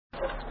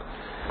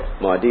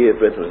My dear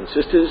brethren and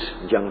sisters,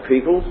 young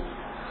people,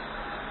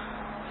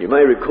 you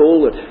may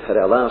recall that at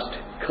our last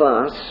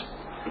class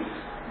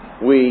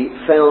we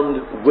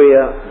found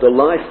where the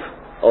life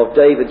of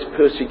David's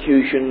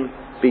persecution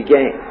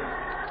began.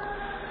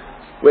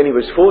 When he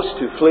was forced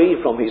to flee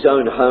from his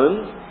own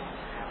home,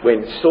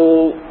 when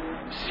Saul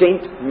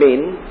sent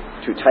men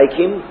to take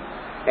him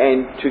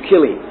and to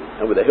kill him.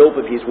 And with the help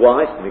of his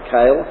wife,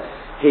 Michal,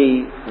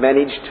 he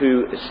managed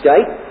to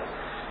escape,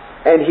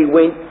 and he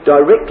went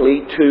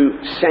directly to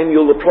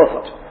Samuel the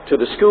prophet, to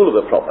the school of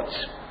the prophets.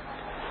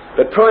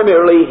 But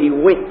primarily he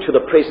went to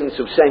the presence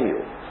of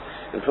Samuel.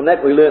 And from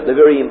that we learnt the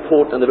very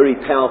important and the very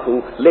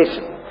powerful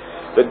lesson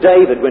that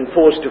David, when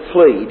forced to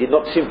flee, did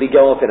not simply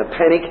go off in a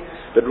panic,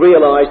 but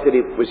realised that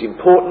it was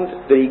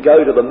important that he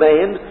go to the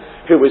man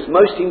who was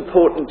most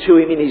important to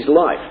him in his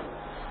life.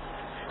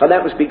 And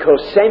that was because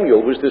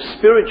Samuel was the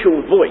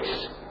spiritual voice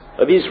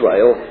of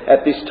Israel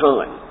at this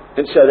time.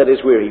 And so that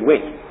is where he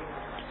went.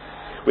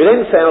 We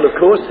then found, of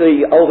course, that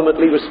he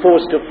ultimately was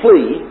forced to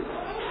flee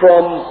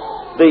from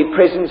the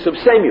presence of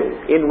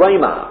Samuel in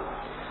Ramah.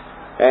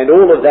 And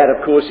all of that,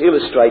 of course,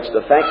 illustrates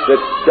the fact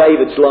that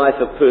David's life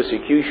of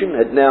persecution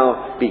had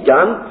now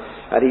begun,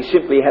 and he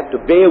simply had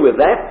to bear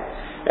with that,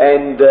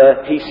 and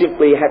he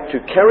simply had to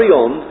carry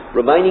on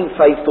remaining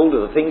faithful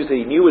to the things that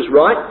he knew was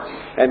right,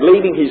 and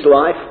leaving his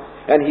life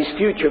and his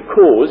future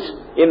cause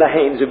in the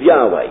hands of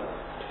Yahweh.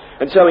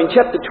 And so in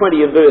chapter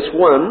 20 and verse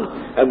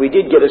 1, and we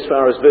did get as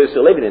far as verse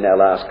 11 in our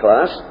last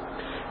class,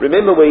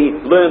 remember we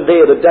learned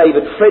there that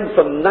David fled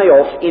from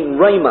Naioth in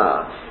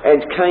Ramah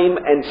and came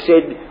and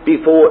said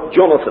before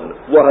Jonathan,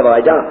 "What have I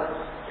done?"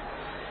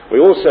 We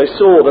also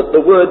saw that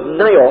the word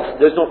Naioth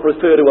does not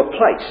refer to a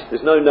place.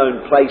 There's no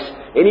known place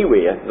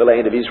anywhere in the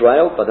land of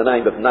Israel by the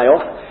name of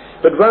Naioth,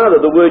 but rather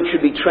the word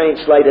should be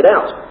translated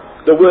out.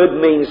 The word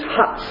means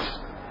huts.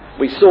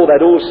 We saw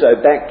that also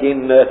back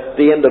in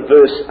the end of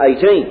verse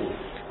 18,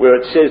 where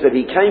it says that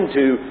he came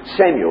to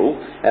Samuel,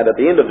 and at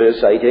the end of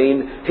verse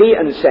 18, he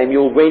and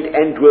Samuel went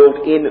and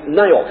dwelt in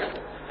Naioth.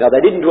 Now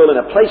they didn't dwell in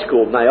a place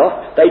called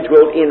Naioth, they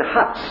dwelt in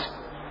huts.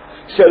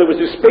 So there was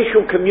a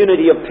special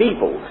community of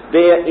people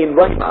there in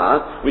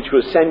Ramah, which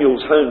was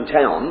Samuel's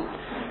hometown,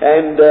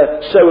 and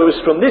so it was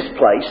from this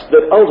place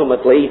that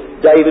ultimately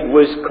David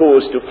was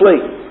caused to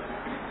flee.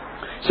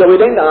 So we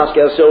then ask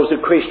ourselves the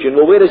question,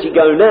 well, where does he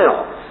go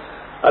now?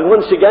 And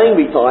once again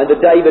we find that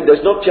David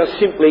does not just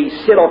simply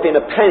set off in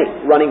a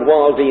panic, running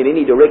wildly in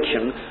any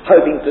direction,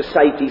 hoping for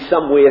safety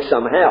somewhere,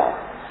 somehow.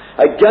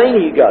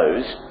 Again he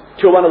goes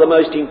to one of the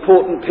most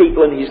important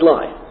people in his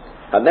life,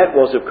 and that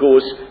was, of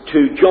course,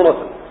 to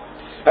Jonathan.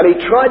 And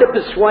he tried to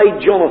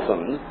persuade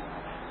Jonathan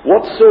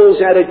what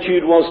Saul's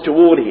attitude was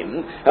toward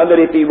him, and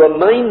that if he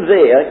remained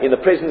there in the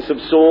presence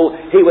of Saul,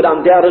 he would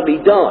undoubtedly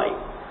die.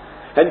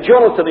 And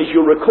Jonathan, as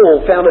you'll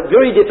recall, found it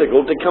very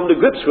difficult to come to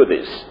grips with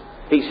this.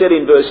 He said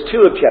in verse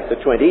 2 of chapter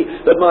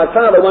 20 that my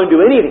father won't do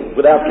anything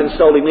without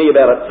consulting me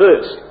about it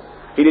first.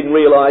 He didn't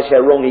realise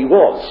how wrong he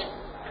was.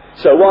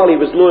 So while he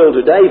was loyal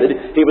to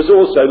David, he was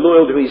also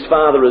loyal to his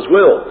father as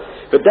well.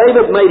 But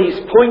David made his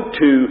point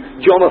to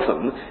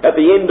Jonathan at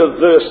the end of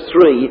verse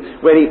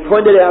 3 when he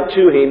pointed out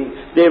to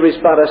him, there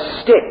is but a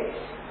step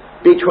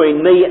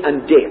between me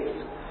and death.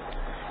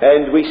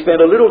 And we spent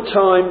a little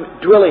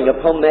time dwelling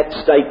upon that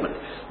statement.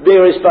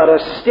 There is but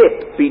a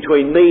step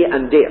between me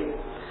and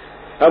death.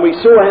 And we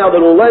saw how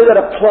that although that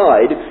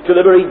applied to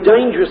the very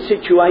dangerous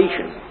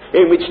situation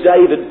in which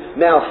David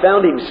now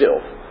found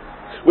himself,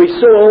 we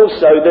saw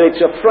also that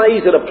it's a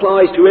phrase that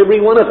applies to every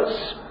one of us.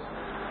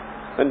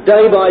 And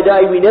day by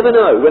day we never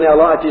know when our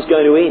life is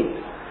going to end.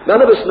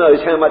 None of us knows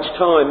how much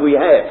time we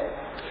have.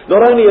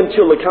 Not only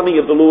until the coming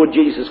of the Lord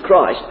Jesus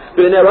Christ,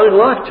 but in our own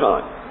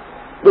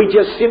lifetime. We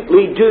just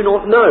simply do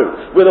not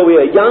know whether we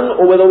are young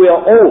or whether we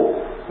are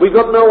old. We've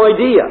got no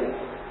idea.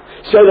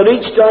 So that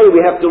each day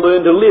we have to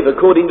learn to live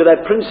according to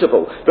that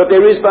principle, that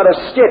there is but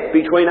a step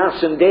between us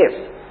and death.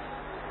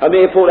 And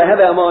therefore to have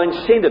our minds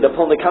centred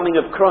upon the coming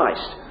of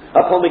Christ,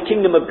 upon the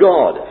kingdom of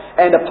God,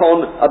 and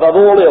upon, above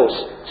all else,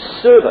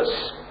 service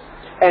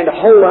and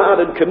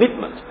wholehearted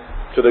commitment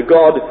to the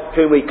God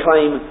whom we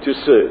claim to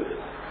serve.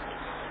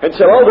 And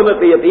so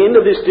ultimately at the end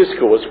of this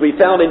discourse we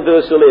found in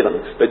verse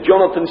 11 that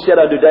Jonathan said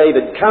unto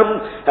David, "Come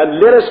and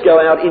let us go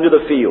out into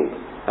the field."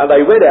 And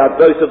they went out,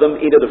 both of them,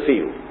 into the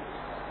field.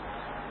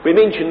 We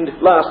mentioned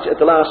at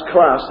the last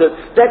class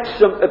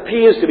that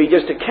appears to be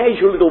just a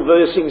casual little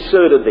verse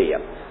inserted there.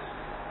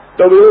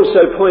 But we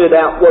also pointed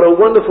out what a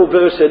wonderful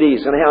verse it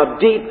is and how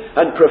deep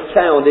and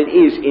profound it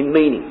is in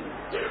meaning.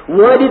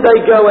 Why did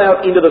they go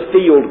out into the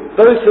field,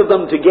 both of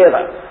them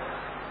together,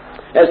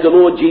 as the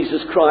Lord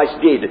Jesus Christ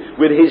did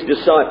with his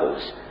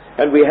disciples?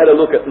 And we had a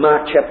look at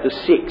Mark chapter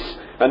 6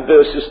 and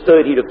verses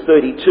 30 to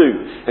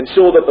 32 and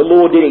saw that the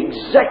Lord did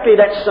exactly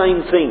that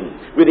same thing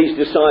with his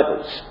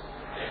disciples.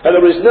 And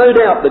there is no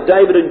doubt that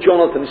David and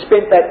Jonathan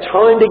spent that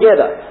time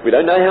together. We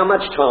don't know how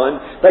much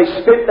time. They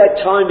spent that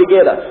time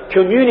together,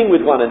 communing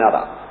with one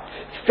another,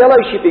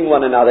 fellowshipping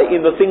one another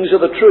in the things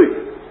of the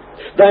truth.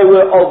 They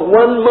were of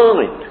one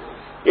mind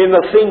in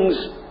the things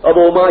of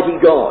Almighty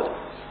God.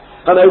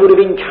 and they would have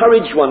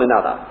encouraged one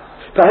another.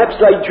 Perhaps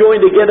they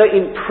joined together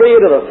in prayer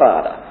to the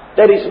Father.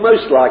 That is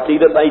most likely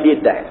that they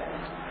did that.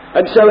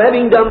 And so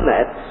having done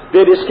that,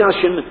 their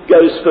discussion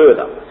goes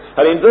further.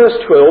 And in verse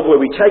 12, where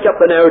we take up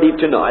the narrative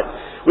tonight,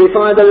 we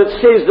find that it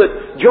says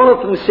that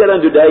Jonathan said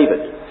unto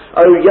David,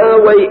 O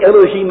Yahweh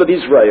Elohim of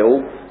Israel,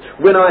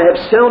 when I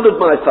have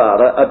sounded my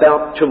father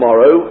about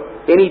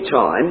tomorrow, any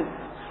time,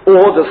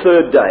 or the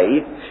third day,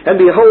 and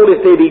behold,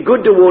 if there be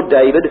good toward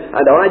David,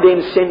 and I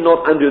then send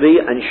not unto thee,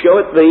 and show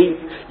it thee,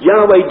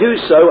 Yahweh do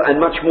so, and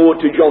much more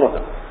to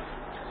Jonathan.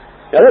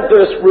 Now that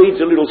verse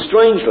reads a little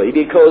strangely,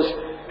 because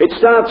it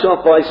starts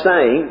off by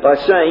saying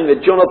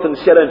that Jonathan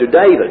said unto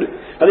David,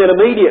 and then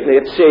immediately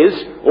it says,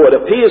 or it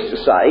appears to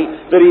say,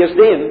 that he is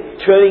then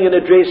turning and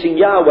addressing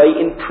Yahweh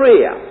in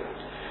prayer.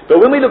 But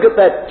when we look at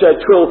that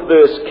 12th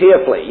verse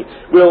carefully,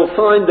 we'll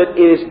find that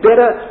it is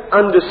better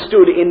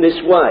understood in this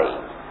way.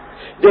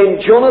 Then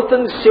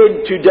Jonathan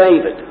said to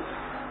David,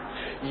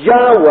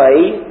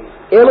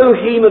 Yahweh,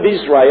 Elohim of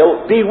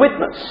Israel, be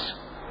witness.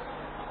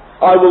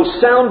 I will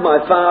sound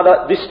my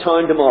father this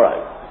time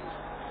tomorrow.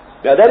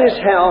 Now that is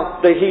how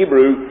the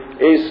Hebrew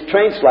is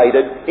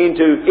translated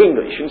into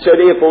English, and so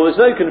therefore there's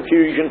no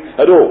confusion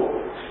at all.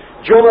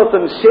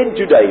 Jonathan said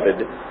to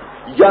David,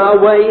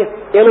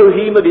 Yahweh,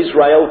 Elohim of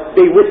Israel,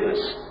 be witness.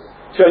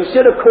 So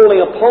instead of calling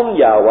upon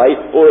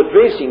Yahweh or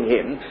addressing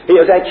him, he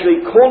is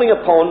actually calling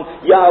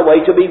upon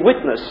Yahweh to be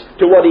witness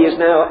to what he is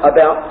now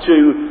about to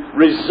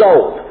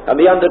resolve and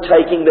the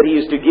undertaking that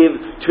he is to give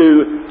to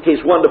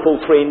his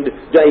wonderful friend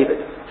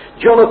David.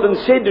 Jonathan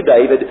said to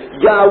David,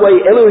 Yahweh,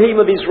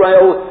 Elohim of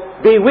Israel,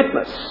 be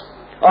witness.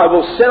 I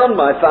will sound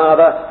my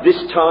father this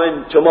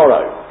time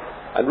tomorrow.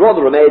 And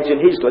rather adds in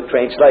his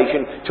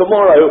translation,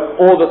 tomorrow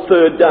or the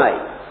third day.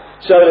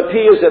 So it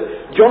appears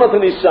that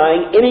Jonathan is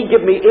saying,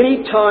 give me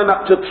any time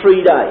up to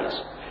 3 days.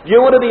 You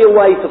want to be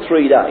away for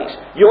 3 days.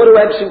 You want to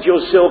absent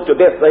yourself to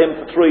Bethlehem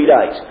for 3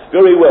 days.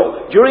 Very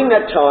well. During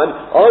that time,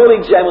 I will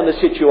examine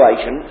the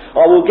situation.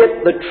 I will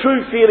get the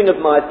true feeling of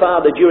my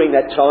father during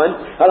that time,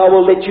 and I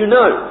will let you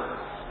know.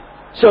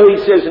 So he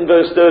says in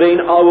verse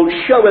 13, I will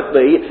show it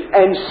thee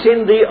and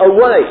send thee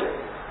away.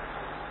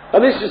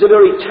 And this is a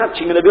very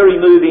touching and a very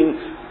moving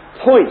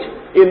point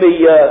in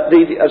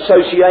the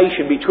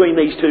association between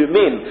these two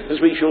men, as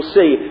we shall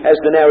see as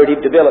the narrative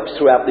develops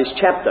throughout this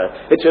chapter.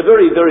 It's a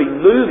very, very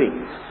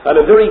moving and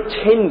a very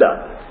tender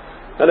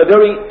and a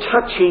very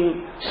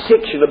touching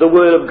section of the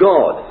Word of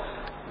God,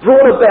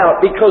 brought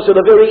about because of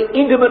the very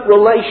intimate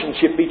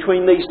relationship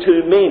between these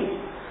two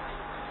men.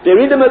 Their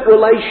intimate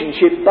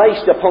relationship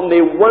based upon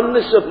their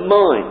oneness of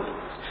mind,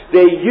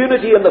 their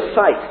unity in the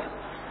faith,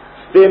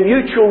 their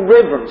mutual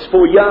reverence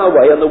for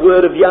Yahweh and the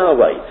Word of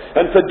Yahweh,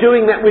 and for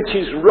doing that which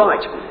is right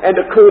and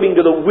according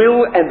to the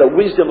will and the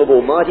wisdom of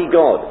Almighty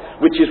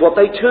God, which is what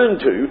they turn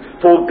to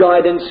for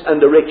guidance and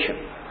direction.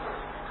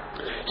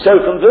 So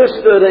from verse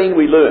 13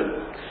 we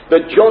learn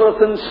that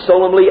Jonathan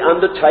solemnly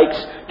undertakes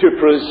to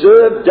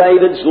preserve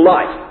David's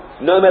life,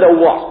 no matter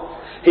what.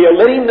 He'll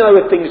let him know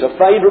if things are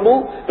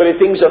favourable, but if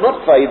things are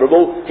not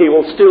favourable, he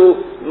will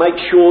still make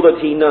sure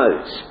that he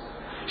knows.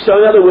 So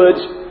in other words,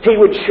 he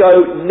would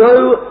show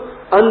no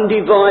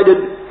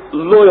undivided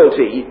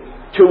loyalty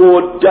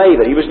toward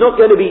David. He was not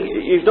going to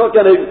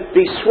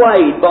be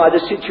swayed by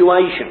the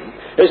situation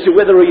as to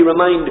whether he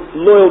remained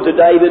loyal to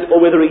David or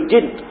whether he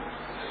didn't.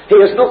 He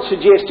is not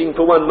suggesting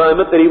for one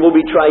moment that he will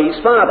betray his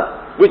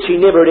father, which he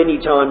never at any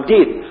time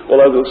did,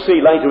 although we'll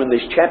see later in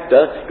this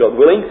chapter, God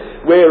willing,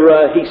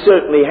 where he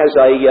certainly has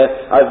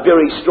a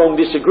very strong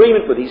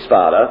disagreement with his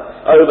father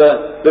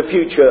over the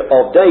future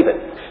of David.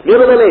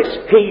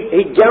 Nevertheless,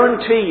 he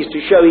guarantees to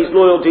show his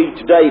loyalty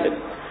to David.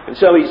 And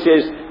so he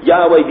says,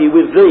 Yahweh be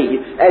with thee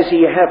as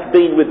he hath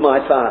been with my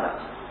father.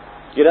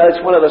 You know,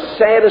 it's one of the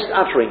saddest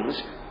utterings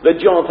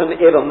that Jonathan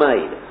ever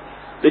made.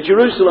 The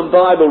Jerusalem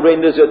Bible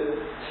renders it,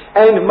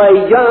 and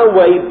may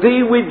Yahweh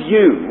be with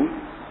you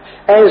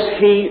as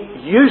he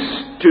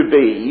used to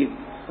be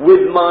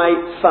with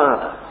my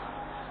father.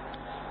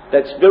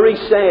 That's very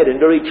sad and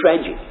very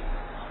tragic.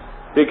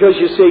 Because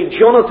you see,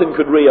 Jonathan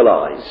could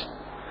realise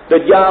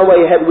that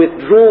Yahweh had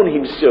withdrawn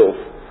himself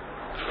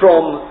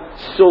from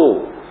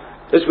Saul,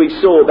 as we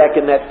saw back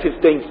in that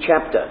 15th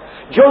chapter.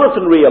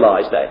 Jonathan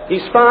realised that.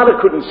 His father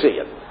couldn't see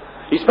it.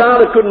 His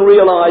father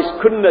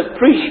couldn't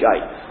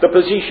appreciate the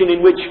position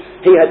in which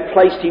he had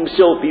placed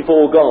himself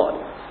before God.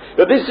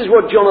 But this is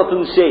what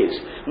Jonathan says,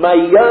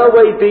 may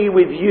Yahweh be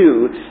with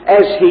you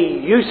as he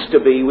used to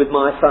be with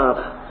my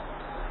father.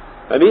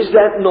 And is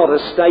that not a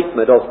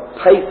statement of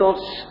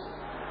pathos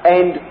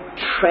and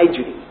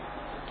tragedy?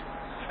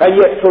 And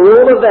yet for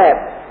all of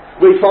that,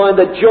 we find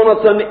that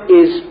Jonathan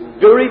is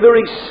very,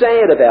 very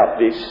sad about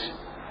this,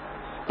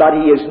 but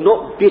he is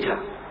not bitter.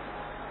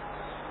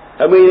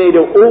 And we need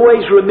to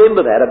always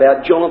remember that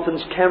about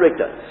Jonathan's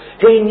character.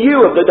 He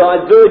knew of the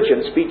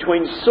divergence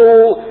between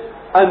Saul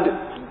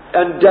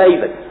and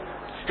David.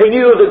 He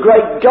knew of the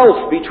great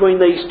gulf between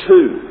these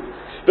two.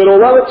 But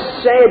although it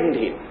saddened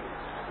him,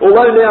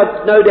 although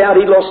no doubt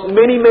he lost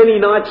many, many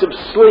nights of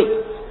sleep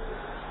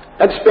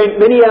and spent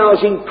many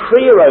hours in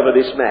prayer over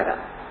this matter,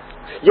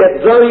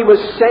 Yet though he was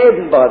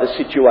saddened by the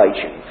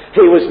situation,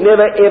 he was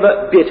never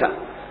ever bitter.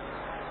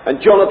 And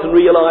Jonathan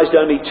realised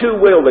only too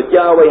well that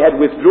Yahweh had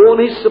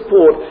withdrawn his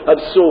support of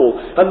Saul,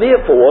 and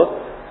therefore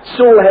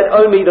Saul had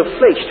only the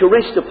flesh to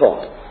rest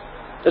upon,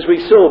 as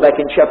we saw back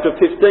in chapter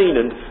 15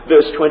 and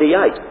verse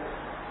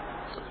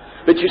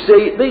 28. But you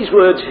see, these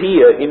words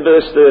here in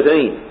verse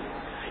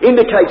 13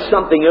 indicate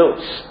something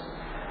else.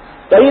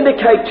 They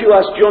indicate to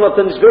us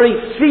Jonathan's very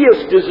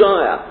fierce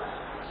desire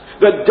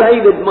that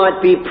David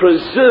might be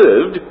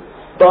preserved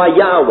by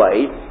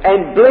Yahweh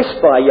and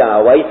blessed by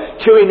Yahweh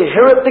to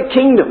inherit the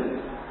kingdom.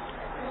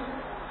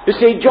 You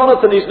see,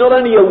 Jonathan is not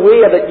only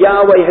aware that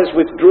Yahweh has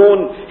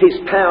withdrawn his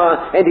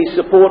power and his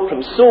support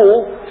from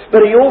Saul,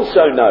 but he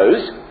also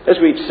knows, as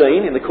we've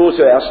seen in the course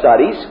of our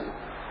studies,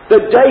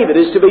 that David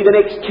is to be the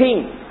next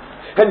king.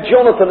 And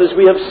Jonathan, as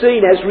we have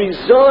seen, has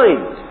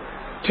resigned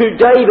to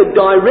David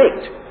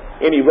direct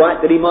any right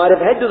that he might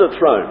have had to the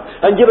throne,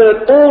 and given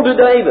it all to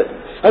David.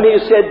 And he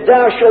has said,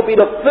 "Thou shalt be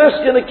the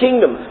first in the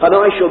kingdom, and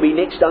I shall be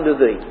next unto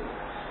thee."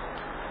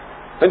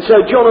 And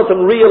so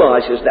Jonathan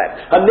realises that,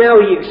 and now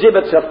he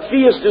exhibits a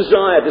fierce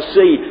desire to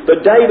see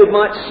that David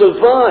might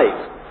survive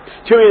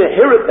to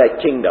inherit that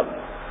kingdom.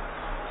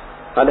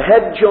 And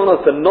had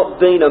Jonathan not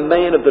been a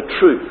man of the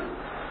truth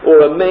or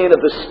a man of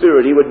the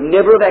Spirit, he would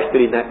never have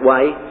acted in that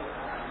way.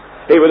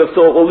 He would have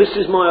thought, well, this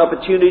is my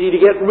opportunity to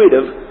get rid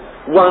of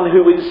one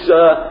who is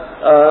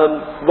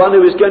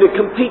going to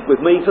compete with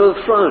me for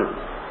the throne.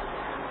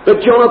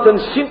 But Jonathan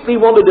simply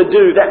wanted to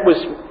do that was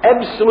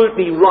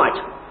absolutely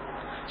right.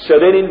 So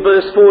then in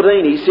verse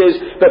 14 he says,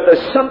 but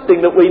there's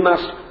something that we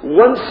must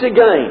once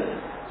again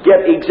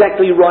get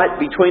exactly right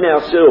between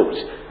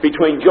ourselves,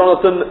 between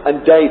Jonathan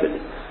and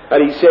David. And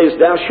he says,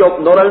 thou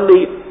shalt not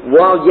only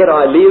while yet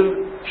I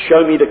live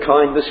show me the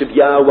kindness of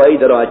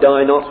Yahweh that I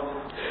die not,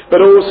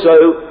 but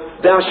also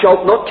thou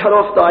shalt not cut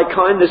off thy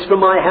kindness from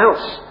my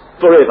house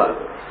forever.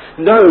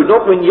 No,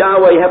 not when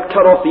Yahweh hath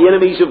cut off the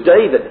enemies of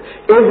David,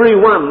 every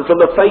one from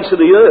the face of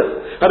the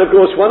earth. And of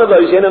course one of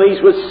those enemies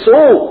was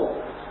Saul.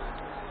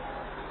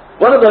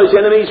 One of those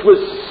enemies was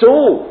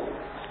Saul.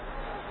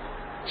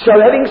 So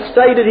having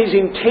stated his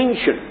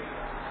intention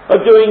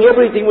of doing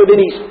everything within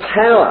his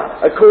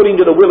power according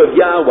to the will of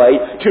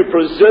Yahweh to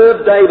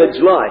preserve David's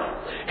life,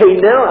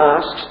 he now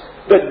asks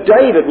that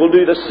David will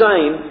do the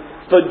same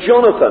for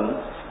Jonathan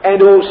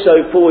and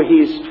also for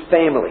his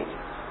family.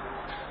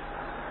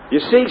 You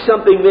see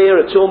something there,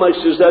 it's almost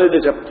as though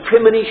there's a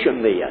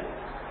premonition there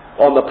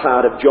on the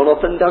part of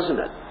Jonathan, doesn't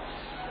it?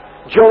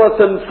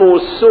 Jonathan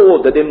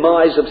foresaw the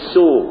demise of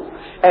Saul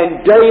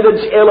and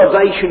David's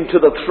elevation to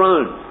the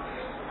throne.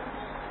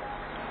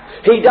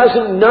 He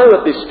doesn't know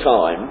at this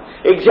time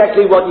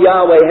exactly what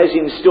Yahweh has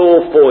in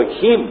store for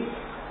him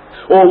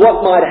or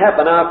what might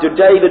happen after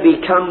David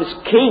becomes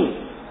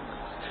king.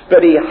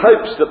 But he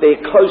hopes that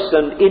their close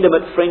and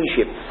intimate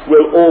friendship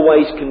will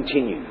always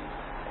continue.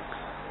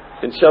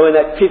 And so in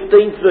that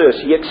 15th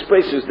verse he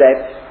expresses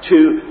that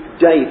to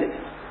David.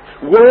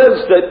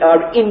 Words that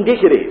are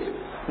indicative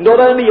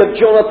not only of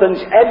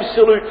Jonathan's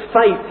absolute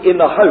faith in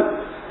the hope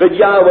that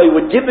Yahweh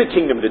would give the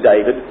kingdom to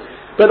David,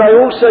 but they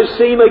also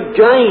seem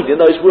again in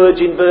those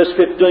words in verse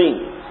 15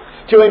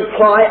 to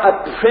imply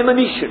a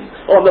premonition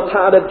on the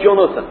part of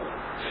Jonathan,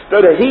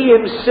 that he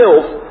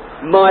himself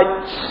might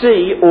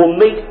see or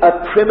meet a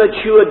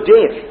premature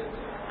death.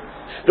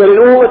 That in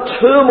all the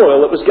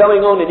turmoil that was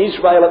going on in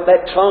Israel at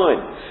that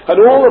time, and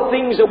all the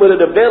things that were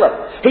to develop,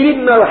 he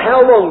didn't know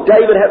how long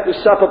David had to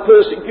suffer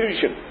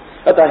persecution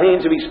at the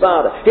hands of his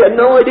father. He had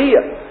no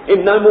idea,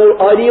 and no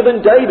more idea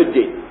than David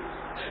did.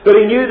 But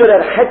he knew that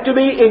it had to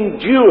be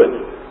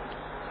endured.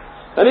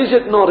 And is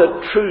it not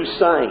a true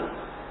saying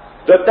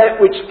that that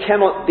which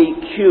cannot be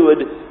cured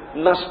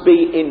must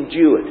be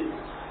endured?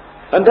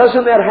 And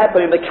doesn't that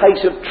happen in the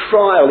case of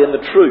trial in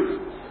the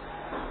truth?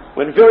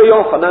 When very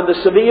often under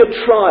severe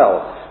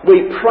trial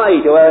we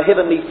pray to our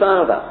Heavenly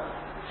Father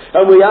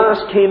and we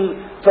ask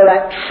Him for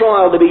that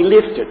trial to be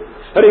lifted.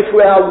 And if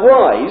we are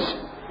wise,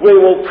 we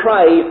will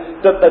pray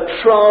that the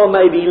trial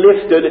may be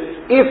lifted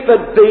if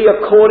it be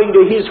according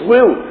to His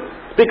will.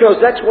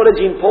 Because that's what is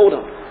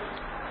important.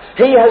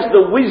 He has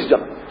the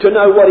wisdom to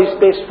know what is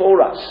best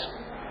for us.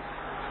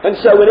 And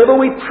so whenever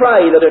we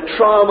pray that a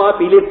trial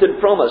might be lifted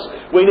from us,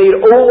 we need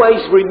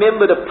always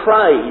remember to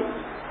pray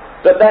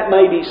that that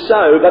may be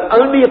so, but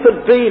only if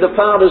it be the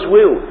Father's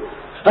will,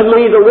 and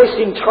leave the rest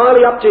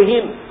entirely up to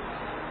Him.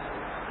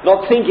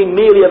 Not thinking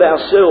merely of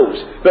ourselves,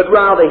 but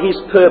rather His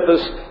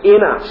purpose in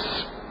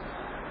us.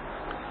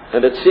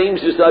 And it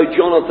seems as though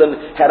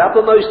Jonathan had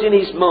uppermost in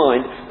his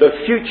mind the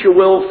future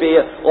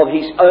welfare of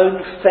his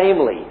own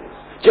family,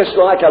 just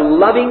like a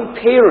loving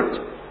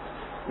parent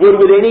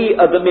would with any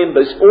of the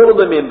members, all of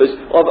the members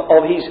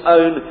of his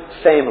own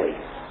family.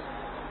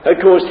 Of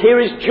course,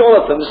 here is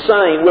Jonathan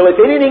saying, well, if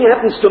anything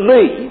happens to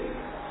me,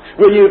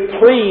 will you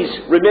please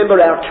remember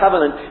our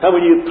covenant and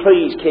will you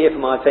please care for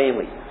my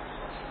family?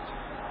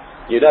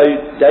 You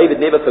know,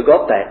 David never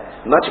forgot that.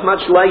 much,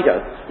 much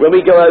later, when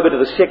we go over to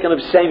the 2nd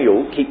of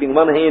Samuel, keeping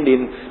one hand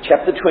in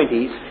chapter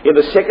 20, in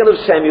the 2nd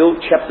of Samuel,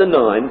 chapter 9,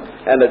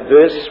 and at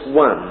verse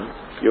 1,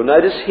 you'll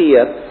notice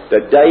here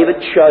that David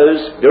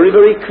shows very,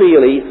 very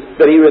clearly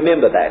that he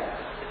remembered that.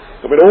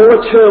 And when all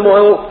the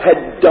turmoil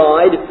had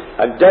died,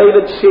 and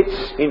David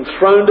sits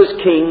enthroned as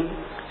king,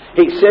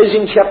 he says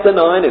in chapter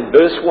 9 and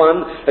verse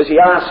 1, as he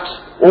asks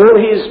all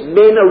his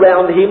men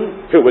around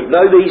him who would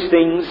know these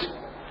things,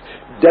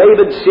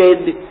 David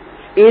said,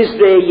 "Is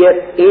there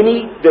yet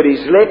any that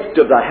is left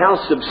of the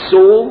house of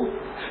Saul,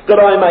 that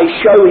I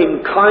may show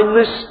him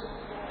kindness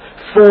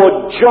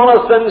for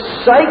Jonathan's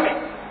sake?"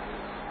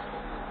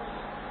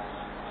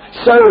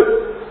 So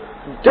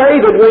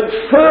David went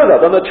further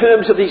than the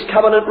terms of his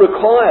covenant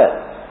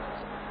required.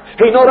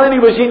 He not only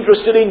was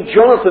interested in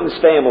Jonathan's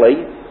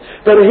family,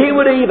 but he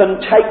would even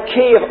take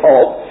care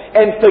of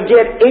and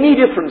forget any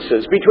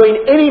differences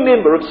between any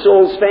member of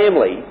Saul's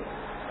family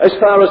as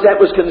far as that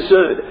was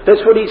concerned.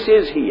 That's what he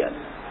says here.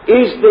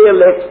 "Is there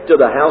left to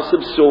the house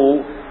of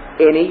Saul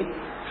any,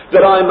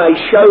 that I may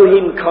show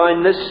him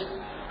kindness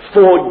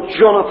for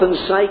Jonathan's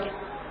sake?"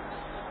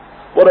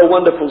 What a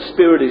wonderful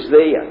spirit is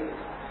there.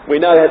 We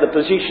know how the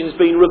position's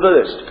been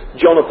reversed.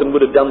 Jonathan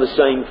would have done the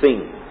same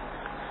thing.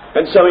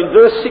 And so in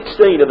verse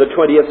 16 of the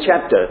 20th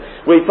chapter,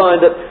 we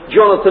find that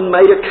Jonathan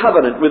made a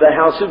covenant with the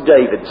house of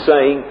David,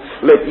 saying,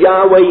 "Let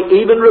Yahweh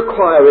even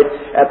require it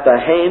at the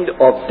hand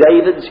of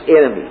David's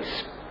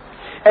enemies."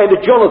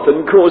 And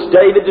Jonathan caused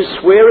David to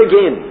swear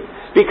again,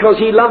 because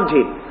he loved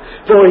him,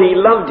 for he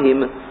loved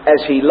him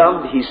as he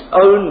loved his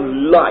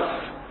own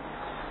life.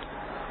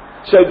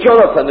 So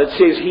Jonathan, it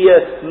says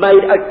here,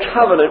 made a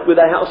covenant with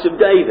the house of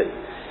David.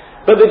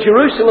 But the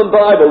Jerusalem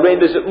Bible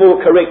renders it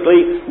more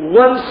correctly,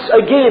 once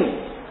again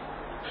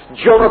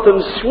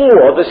Jonathan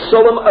swore the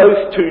solemn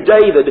oath to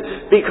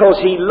David because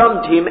he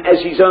loved him as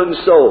his own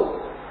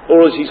soul,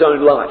 or as his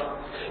own life.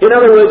 In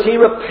other words, he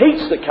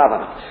repeats the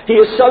covenant. He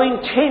is so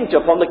intent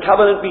upon the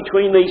covenant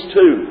between these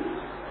two.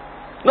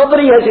 Not that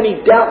he has any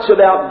doubts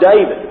about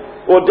David,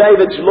 or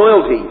David's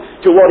loyalty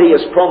to what he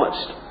has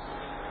promised.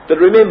 But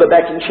remember,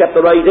 back in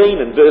chapter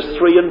 18 and verse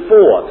 3 and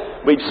 4,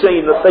 we've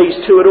seen that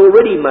these two had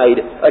already made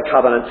a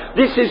covenant.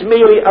 This is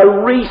merely a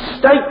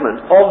restatement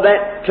of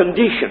that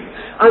condition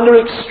under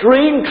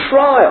extreme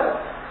trial.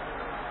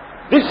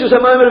 This is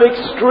a moment of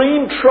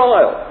extreme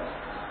trial,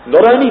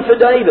 not only for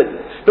David,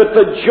 but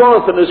for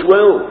Jonathan as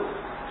well.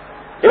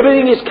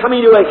 Everything is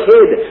coming to a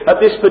head at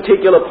this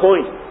particular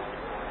point.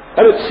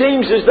 And it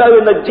seems as though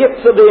in the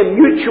depth of their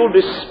mutual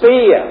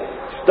despair,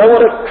 they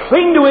want to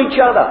cling to each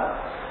other.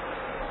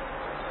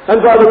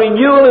 And by the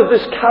renewal of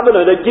this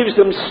covenant, it gives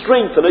them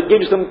strength and it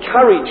gives them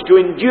courage to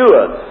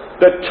endure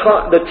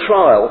the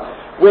trial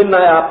when they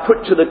are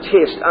put to the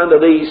test under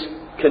these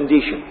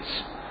conditions.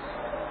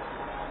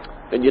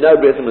 And you know,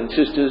 brethren and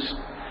sisters,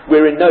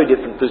 we're in no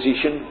different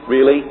position,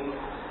 really.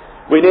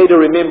 We need to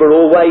remember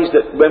always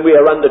that when we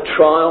are under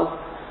trial,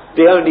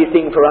 the only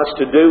thing for us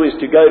to do is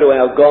to go to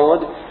our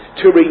God,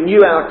 to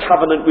renew our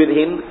covenant with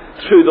Him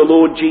through the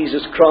Lord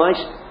Jesus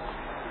Christ.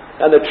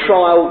 And the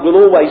trial will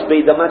always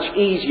be the much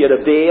easier to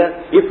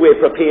bear if we're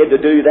prepared to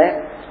do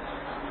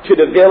that. To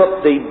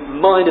develop the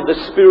mind of the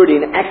Spirit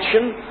in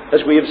action,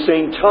 as we have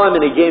seen time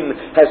and again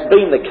has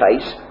been the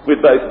case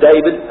with both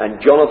David and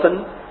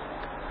Jonathan.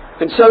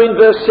 And so in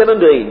verse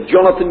 17,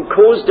 Jonathan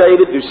caused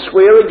David to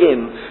swear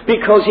again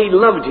because he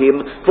loved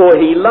him, for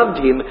he loved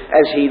him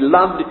as he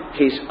loved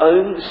his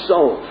own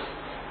soul.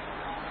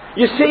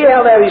 You see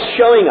how that is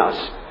showing us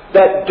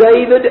that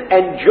David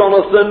and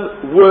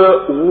Jonathan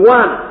were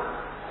one.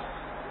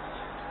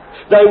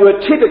 They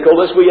were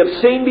typical, as we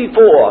have seen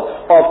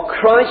before, of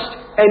Christ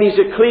and his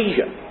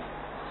ecclesia.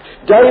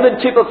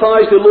 David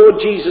typifies the Lord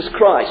Jesus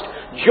Christ.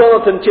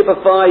 Jonathan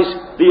typifies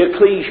the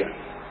ecclesia.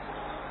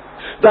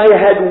 They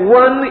had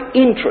one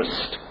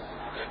interest.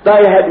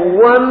 They had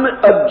one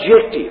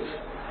objective.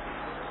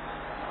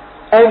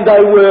 And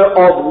they were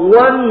of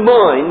one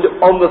mind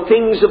on the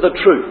things of the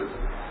truth.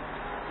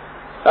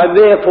 And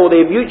therefore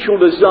their mutual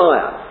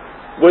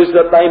desire was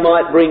that they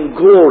might bring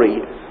glory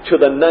to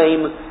the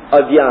name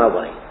of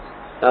Yahweh.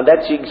 Now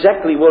that's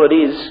exactly what it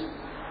is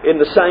in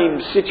the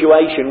same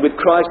situation with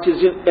Christ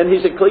and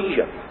his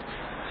ecclesia.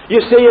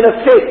 You see, in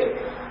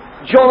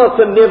effect,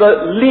 Jonathan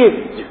never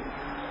lived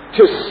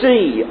to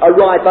see a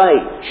ripe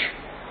age.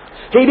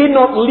 He did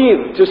not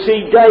live to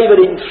see David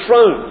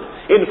enthroned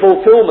in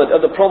fulfillment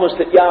of the promise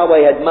that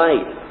Yahweh had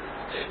made.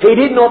 He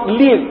did not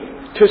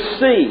live to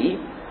see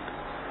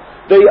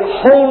the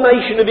whole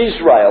nation of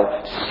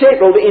Israel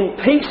settled in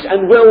peace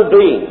and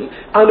well-being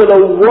under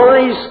the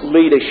wise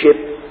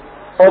leadership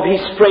of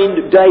his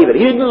friend David.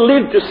 He didn't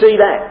live to see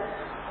that.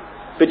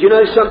 But you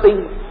know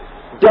something?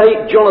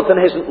 Jonathan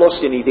hasn't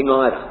lost anything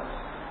either.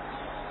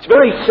 It's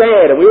very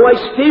sad, and we always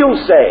feel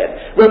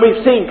sad when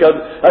we think of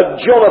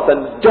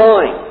Jonathan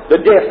dying, the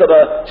death of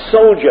a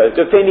soldier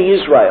defending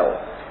Israel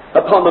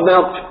upon the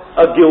Mount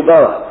of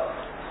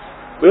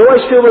Gilboa. We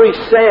always feel very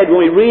sad when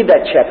we read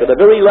that chapter, the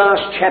very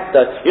last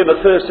chapter in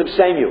the 1st of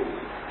Samuel.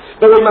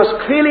 But we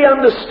must clearly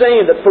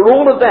understand that for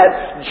all of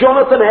that,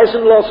 Jonathan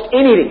hasn't lost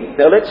anything.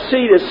 Now let's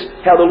see this,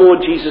 how the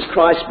Lord Jesus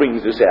Christ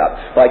brings this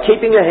out. By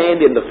keeping a hand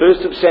in the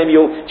 1st of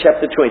Samuel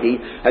chapter 20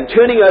 and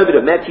turning over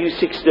to Matthew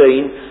 16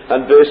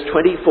 and verse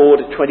 24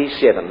 to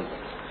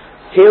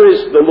 27. Here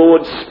is the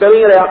Lord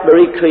spelling it out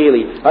very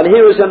clearly. And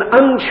here is an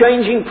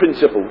unchanging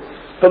principle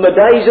from the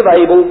days of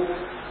Abel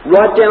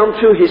right down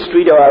through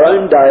history to our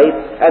own day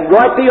and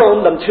right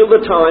beyond until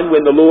the time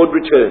when the Lord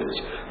returns.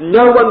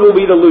 No one will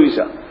be the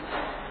loser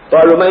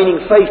by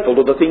remaining faithful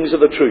to the things of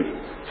the truth.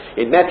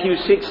 In Matthew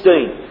 16,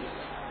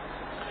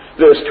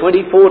 verse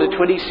 24 to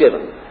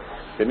 27,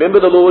 remember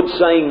the Lord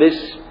saying this?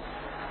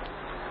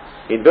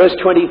 In verse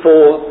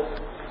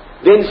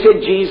 24, then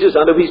said Jesus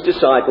unto his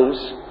disciples,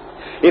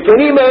 if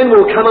any man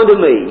will come unto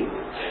me,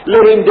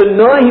 let him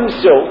deny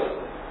himself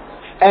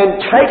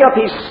and take up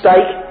his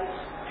stake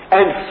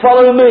and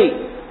follow me.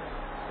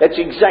 That's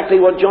exactly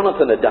what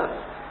Jonathan had done.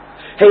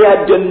 He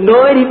had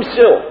denied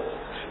himself.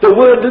 The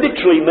word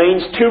literally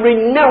means to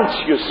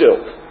renounce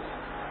yourself.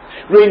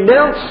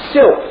 Renounce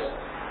self.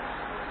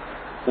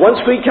 Once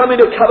we come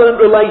into covenant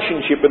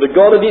relationship with the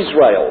God of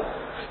Israel,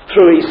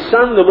 through His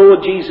Son, the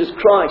Lord Jesus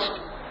Christ,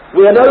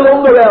 we are no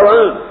longer our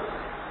own.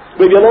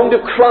 We belong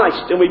to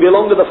Christ and we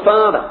belong to the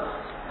Father.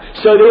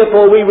 So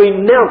therefore we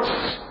renounce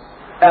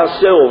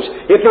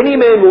ourselves. If any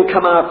man will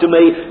come after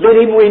me, let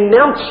him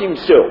renounce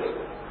himself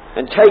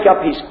and take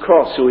up his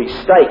cross or his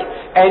stake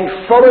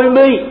and follow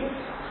me.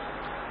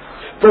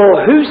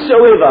 For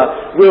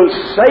whosoever will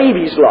save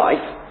his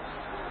life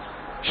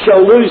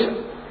shall lose it.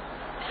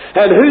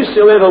 And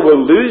whosoever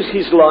will lose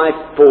his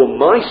life for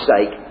my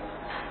sake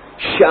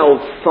shall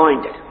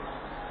find it.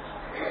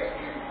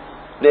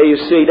 Now you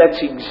see,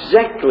 that's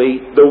exactly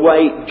the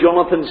way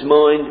Jonathan's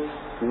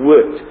mind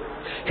worked.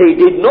 He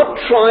did not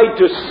try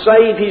to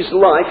save his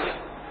life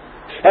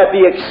at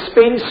the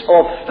expense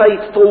of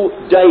faithful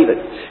David.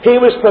 He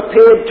was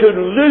prepared to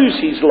lose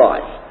his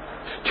life,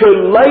 to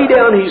lay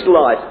down his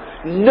life,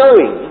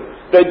 knowing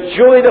the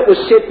joy that was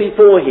set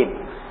before him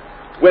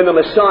when the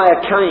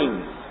Messiah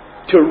came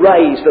to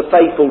raise the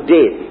faithful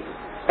dead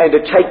and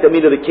to take them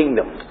into the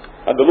kingdom.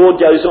 And the Lord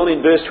goes on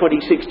in verse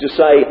 26 to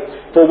say,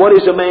 for what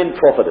is a man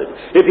profited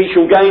if he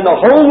shall gain the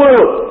whole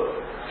world?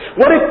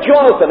 What if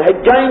Jonathan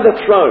had gained the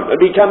throne and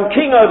become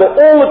king over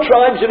all the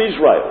tribes of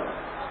Israel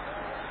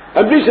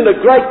and risen to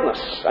greatness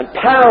and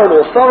power and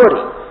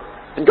authority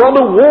and gone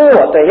to war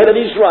at the head of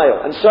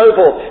Israel and so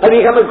forth, and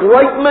become a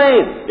great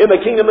man in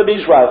the kingdom of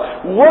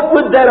Israel? What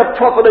would that have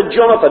profited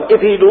Jonathan if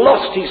he'd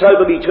lost his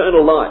hope of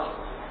eternal life?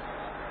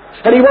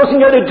 And he wasn't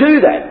going to do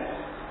that,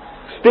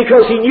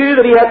 because he knew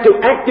that he had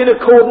to act in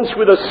accordance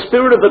with the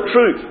spirit of the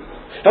truth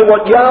and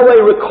what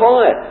Yahweh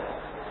required.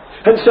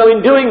 And so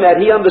in doing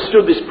that, he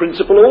understood this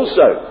principle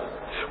also.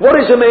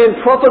 What is a man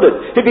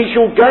profited if he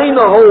shall gain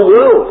the whole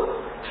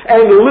world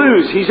and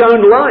lose his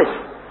own life?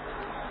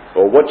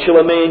 Or what shall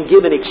a man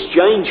give in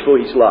exchange for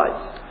his life?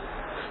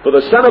 For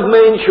the Son of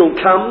Man shall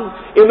come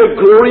in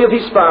the glory of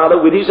his Father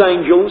with his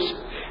angels,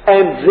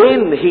 and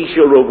then he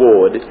shall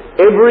reward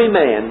every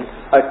man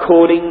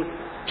according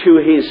to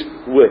his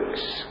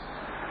works.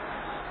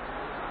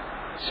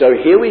 So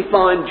here we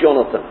find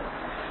Jonathan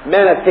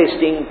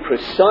manifesting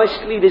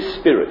precisely this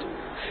spirit,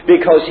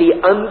 because he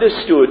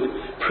understood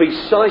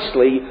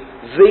precisely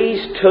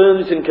these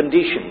terms and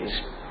conditions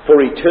for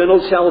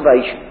eternal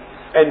salvation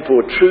and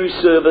for true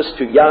service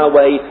to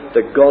Yahweh,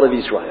 the God of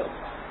Israel.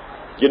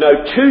 You know,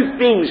 two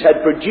things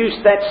had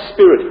produced that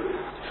spirit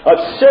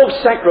of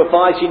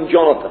self-sacrifice in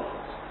Jonathan.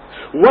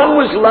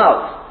 One was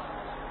love,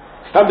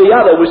 and the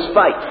other was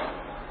faith.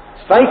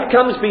 Faith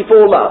comes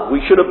before love.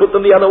 We should have put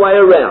them the other way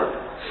around.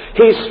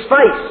 His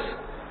faith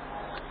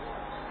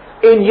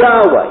in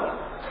Yahweh,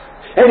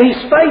 and his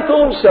faith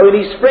also in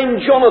his friend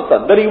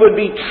Jonathan, that he would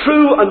be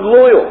true and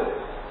loyal,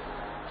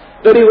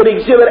 that he would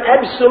exhibit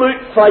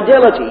absolute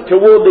fidelity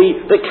toward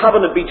the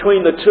covenant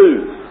between the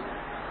two.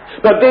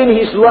 But then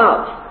his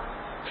love.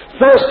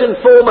 First and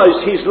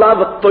foremost, his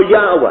love for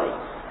Yahweh.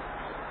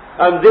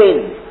 And then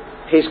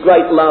his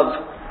great love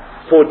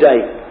for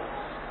David.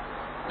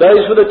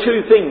 Those were the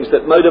two things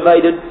that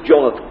motivated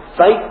Jonathan.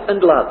 Faith and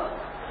love.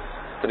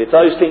 And if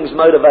those things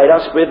motivate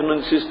us, brethren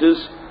and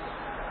sisters,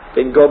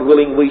 then God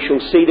willing we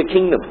shall see the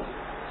kingdom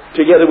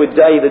together with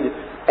David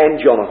and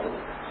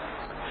Jonathan.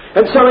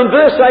 And so in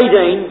verse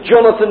 18,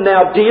 Jonathan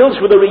now deals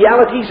with the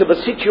realities of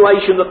the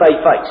situation that they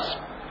face.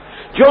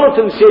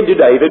 Jonathan said to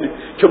David,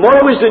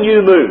 tomorrow is the new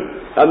moon,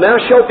 and thou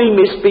shalt be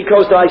missed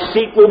because thy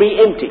seat will be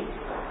empty.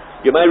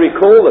 You may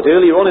recall that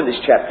earlier on in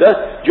this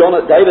chapter,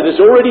 David has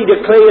already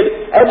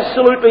declared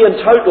absolutely and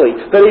totally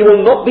that he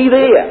will not be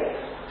there.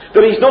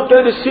 That he's not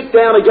going to sit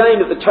down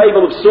again at the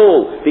table of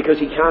Saul because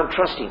he can't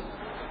trust him.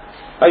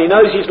 And he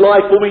knows his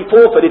life will be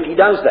forfeit if he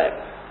does that.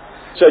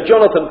 So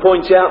Jonathan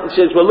points out and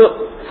says, well look,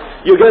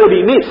 you're going to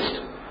be missed.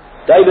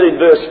 David in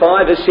verse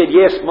 5 has said,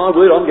 yes, my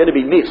word, I'm going to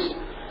be missed.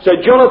 So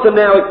Jonathan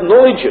now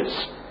acknowledges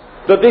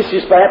that this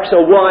is perhaps a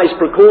wise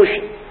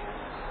precaution.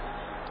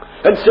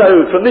 And so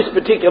from this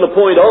particular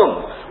point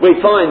on, we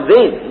find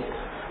then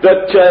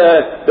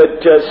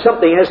that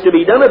something has to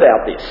be done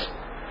about this.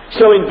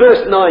 So in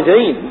verse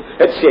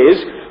 19 it says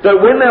that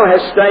when thou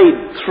hast stayed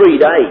 3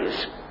 days,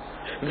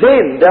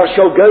 then thou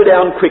shalt go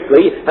down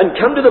quickly and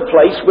come to the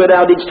place where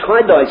thou didst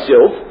hide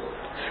thyself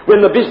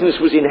when the business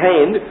was in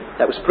hand,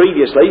 that was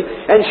previously,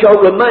 and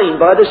shalt remain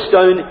by the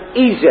stone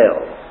Ezel.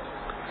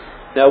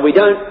 Now we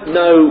don't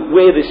know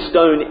where this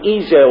stone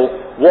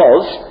Ezel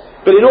was,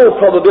 but in all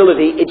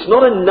probability it's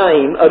not a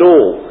name at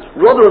all.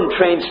 Rotherham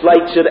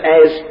translates it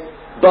as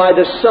by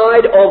the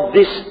side of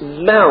this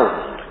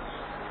mound.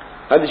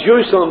 And the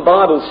Jerusalem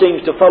Bible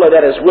seems to follow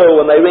that as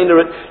well when they render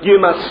it, you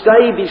must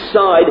stay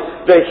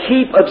beside the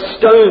heap of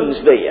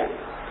stones there.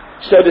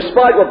 So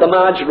despite what the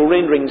marginal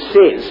rendering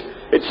says,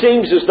 it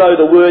seems as though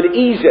the word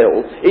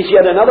Ezel is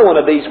yet another one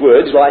of these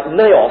words, like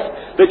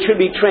Naoth, that should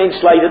be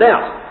translated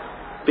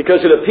out, because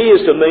it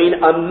appears to mean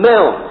a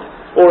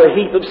mound or a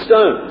heap of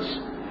stones.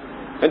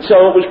 And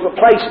so it was a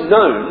place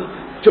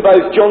known to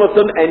both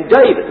Jonathan and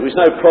David. There was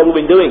no problem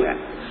in doing that.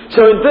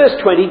 So in verse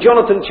 20,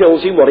 Jonathan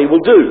tells him what he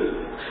will do.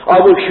 I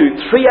will shoot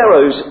 3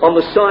 arrows on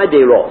the side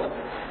thereof,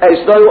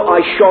 as though I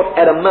shot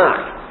at a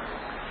mark.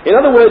 In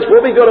other words,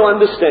 what we've got to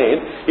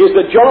understand is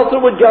that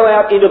Jonathan would go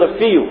out into the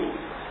field,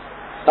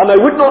 and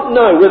they would not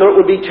know whether it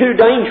would be too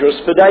dangerous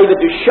for David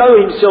to show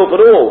himself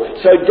at all,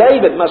 so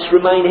David must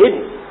remain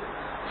hidden.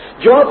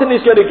 Jonathan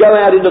is going to go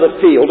out into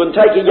the field and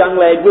take a young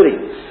lad with him,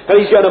 and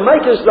he's going to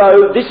make as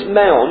though this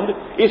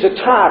mound is a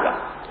target,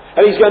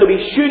 and he's going to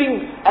be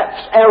shooting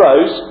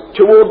arrows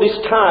toward this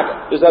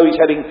target, as though he's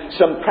having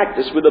some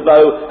practice with a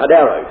bow and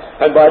arrow,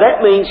 and by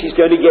that means he's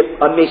going to get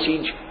a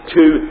message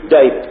to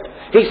David.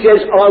 He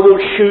says, I will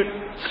shoot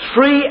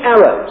 3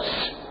 arrows.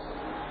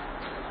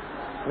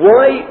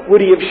 Why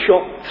would he have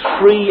shot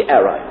 3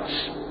 arrows?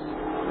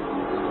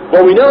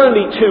 Well, we know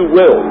only too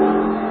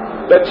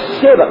well that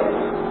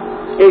 7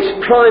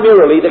 is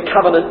primarily the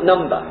covenant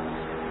number.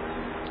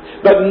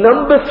 But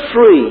number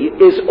 3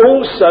 is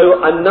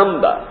also a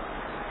number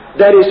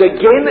that is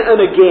again and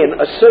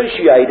again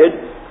associated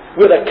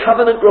with a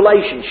covenant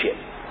relationship.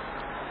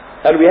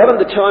 And we haven't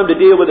the time to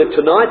deal with it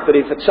tonight, but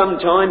if at some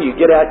time you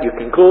get out your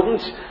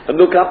concordance and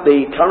look up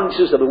the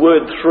occurrences of the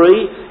word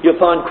 3, you'll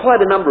find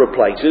quite a number of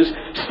places,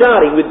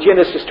 starting with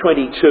Genesis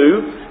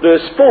 22,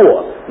 verse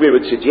 4, we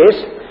would suggest,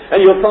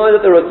 and you'll find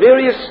that there are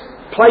various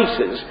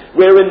places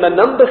wherein the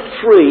number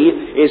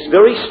 3 is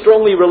very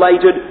strongly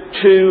related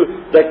to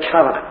the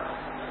covenant.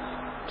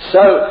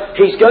 So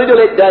he's going to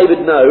let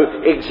David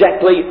know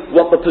exactly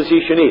what the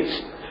position is.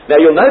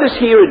 Now you'll notice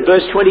here in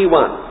verse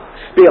 21,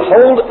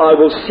 behold, I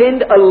will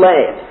send a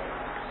lad,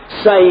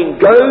 saying,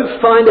 go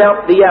find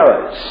out the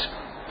arrows.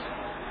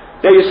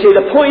 Now you see,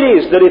 the point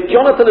is that if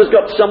Jonathan has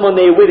got someone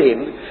there with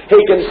him,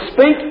 he can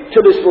speak to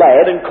this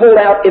lad and call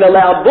out in a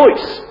loud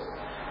voice.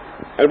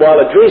 And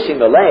while addressing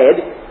the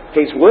lad,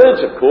 his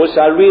words, of course,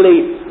 are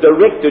really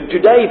directed to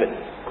David.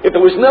 If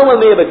there was no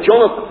one there but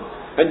Jonathan,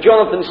 and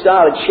Jonathan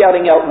started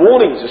shouting out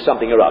warnings or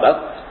something or other,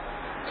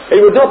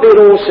 it would not be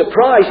at all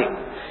surprising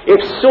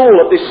if Saul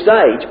at this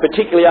stage,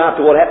 particularly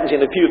after what happens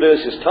in a few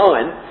verses'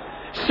 time,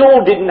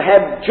 Saul didn't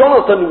have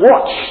Jonathan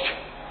watched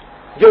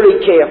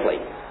very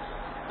carefully.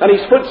 And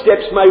his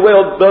footsteps may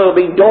well have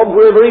been dogged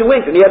wherever he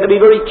went, and he had to be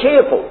very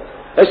careful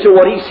as to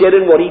what he said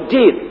and what he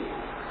did.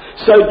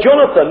 So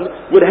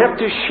Jonathan would have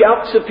to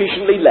shout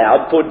sufficiently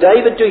loud for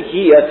David to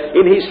hear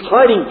in his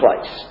hiding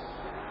place.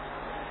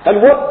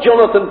 And what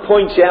Jonathan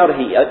points out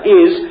here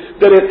is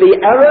that if the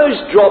arrows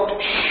dropped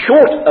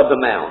short of the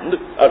mound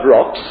of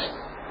rocks,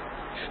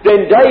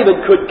 then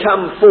David could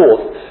come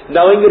forth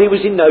knowing that he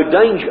was in no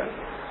danger.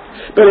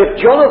 But if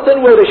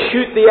Jonathan were to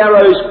shoot the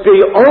arrows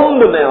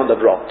beyond the mound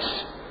of rocks,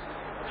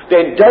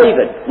 then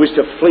David was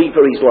to flee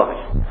for his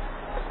life.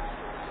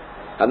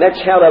 And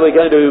that's how they were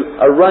going to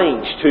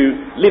arrange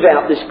to live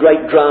out this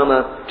great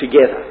drama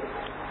together.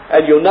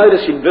 And you'll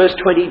notice in verse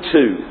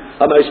 22,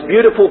 a most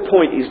beautiful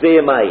point is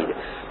there made.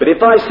 But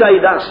if I say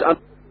thus,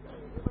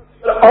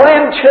 I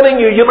am telling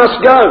you, you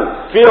must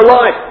go for your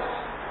life.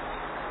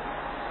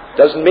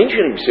 Doesn't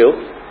mention himself.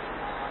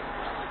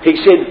 He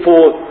said,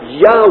 for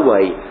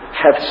Yahweh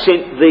hath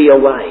sent thee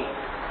away.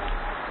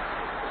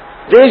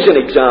 There's an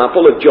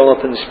example of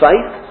Jonathan's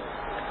faith.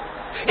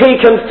 He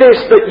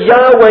confessed that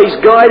Yahweh's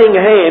guiding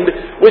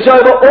hand was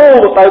over all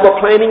that they were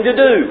planning to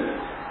do.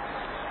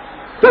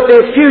 That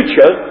their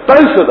future,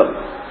 both of them,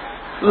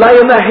 lay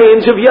in the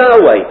hands of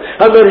Yahweh,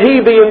 and that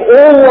he, being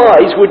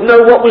all-wise, would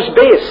know what was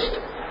best.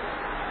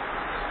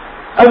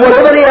 And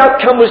whatever the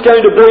outcome was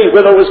going to be,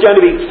 whether it was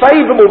going to be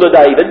favourable to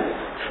David,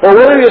 or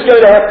whether he was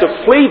going to have to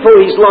flee for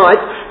his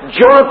life,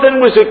 Jonathan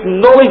was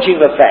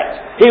acknowledging the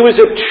fact. He was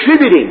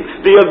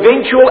attributing the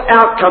eventual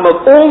outcome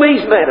of all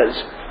these matters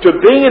to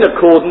being in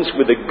accordance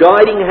with the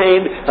guiding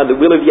hand and the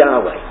will of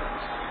Yahweh.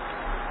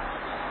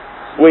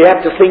 We have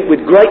to think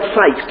with great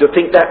faith to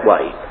think that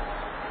way,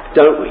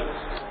 don't we?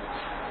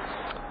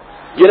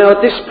 You know,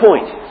 at this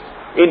point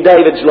in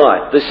David's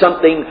life, there's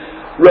something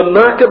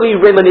remarkably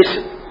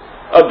reminiscent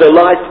of the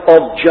life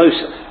of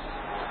Joseph.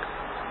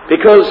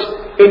 Because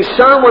in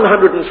Psalm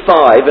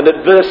 105 and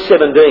at verse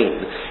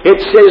 17, it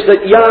says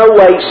that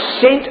Yahweh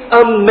sent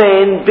a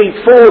man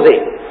before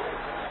them,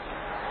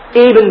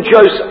 even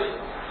Joseph.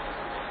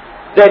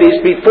 That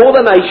is, before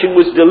the nation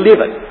was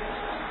delivered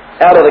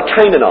out of the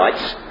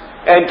Canaanites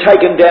and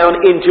taken down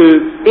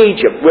into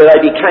Egypt, where they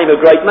became a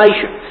great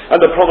nation.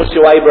 And the promise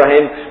to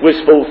Abraham was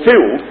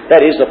fulfilled.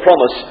 That is, the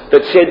promise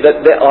that said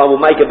that I will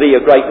make of thee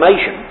a great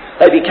nation.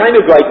 They became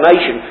a great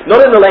nation,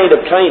 not in the land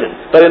of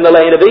Canaan, but in the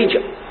land of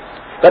Egypt.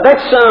 But that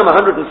Psalm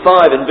 105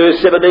 and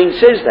verse 17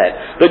 says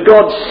that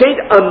God sent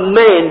a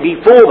man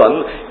before them,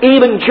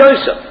 even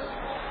Joseph.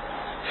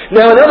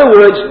 Now, in other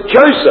words,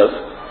 Joseph,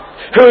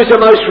 who is the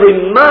most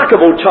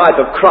remarkable type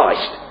of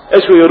Christ,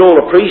 as we would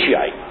all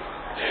appreciate,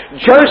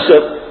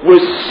 Joseph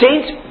was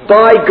sent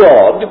by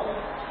God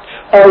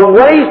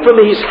away from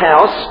his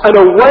house and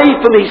away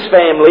from his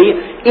family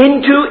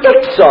into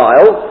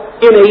exile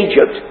in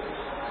Egypt,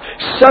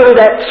 so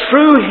that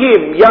through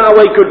him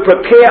Yahweh could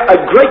prepare a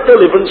great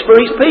deliverance for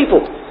his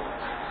people.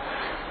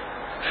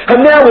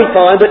 And now we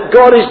find that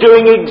God is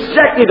doing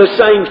exactly the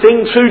same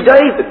thing through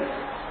David.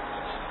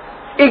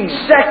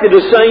 Exactly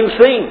the same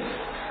thing.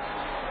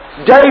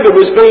 David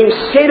was being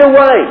sent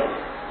away.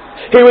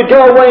 He would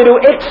go away into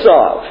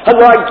exile, and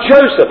like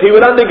Joseph, he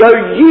would undergo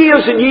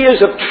years and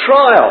years of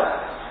trial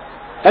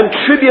and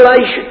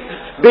tribulation,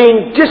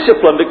 being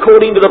disciplined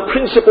according to the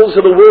principles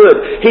of the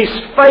Word, his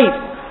faith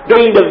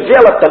being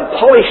developed and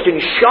polished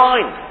and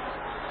shined,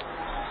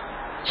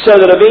 so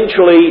that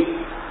eventually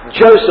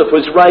Joseph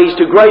was raised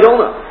to great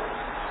honour,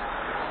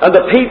 and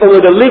the people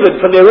were delivered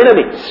from their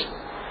enemies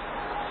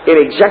in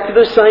exactly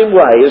the same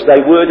way as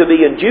they were to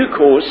be in due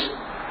course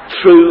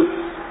through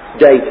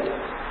David.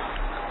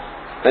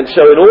 And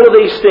so in all of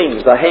these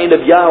things, the hand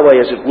of Yahweh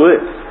is at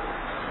work.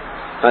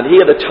 And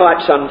here the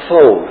types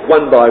unfold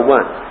one by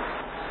one.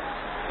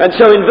 And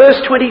so in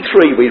verse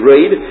 23 we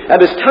read, "And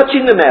as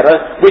touching the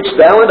matter which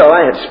thou and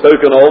I have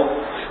spoken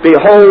of,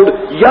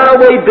 behold,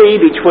 Yahweh be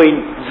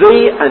between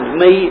thee and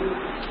me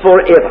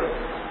forever."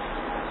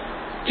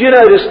 Do you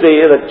notice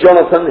there that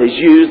Jonathan has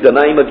used the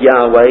name of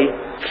Yahweh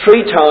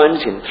 3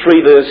 times in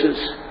 3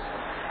 verses?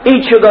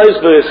 Each of those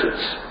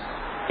verses,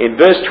 in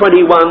verse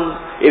 21,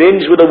 it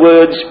ends with the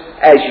words,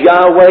 "As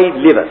Yahweh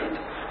liveth."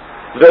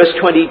 Verse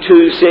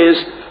 22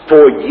 says,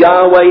 "For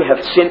Yahweh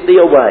hath sent thee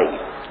away."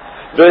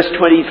 Verse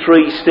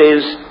 23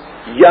 says,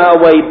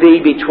 "Yahweh be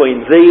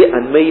between thee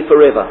and me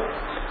forever."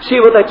 See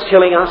what that's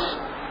telling us?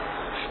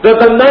 That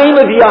the name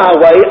of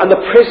Yahweh and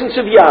the presence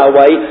of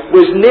Yahweh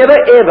was never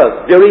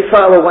ever very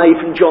far away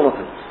from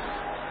Jonathan,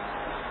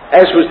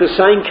 as was the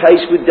same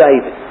case with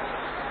David.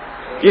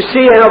 You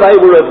see how they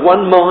were of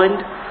one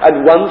mind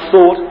and one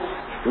thought,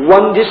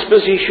 one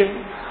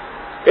disposition?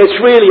 It's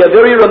really a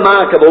very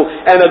remarkable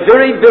and a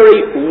very,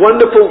 very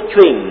wonderful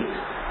thing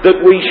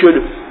that we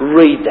should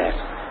read that.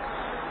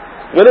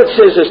 When it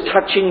says, "as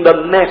touching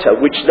the matter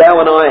which thou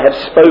and I have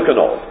spoken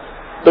of,"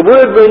 the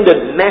word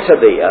rendered matter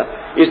there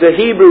is the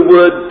Hebrew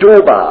word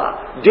dobar,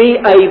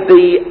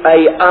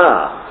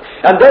 D-A-B-A-R.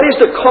 And that is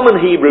the common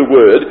Hebrew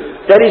word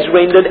that is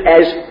rendered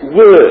as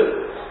word.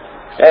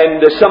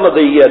 And some of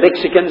the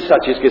lexicons,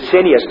 such as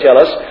Gesenius, tell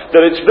us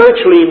that it's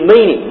virtually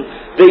meaning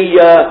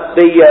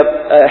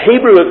the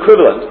Hebrew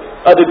equivalent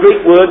of the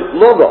Greek word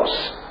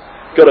logos.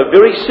 Got a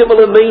very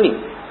similar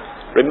meaning.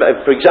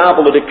 For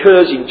example, it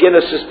occurs in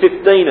Genesis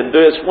 15 and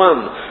verse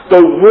 1.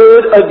 "The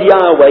word of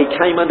Yahweh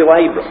came unto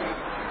Abram."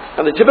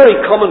 And it's a very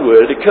common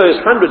word. It occurs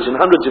hundreds and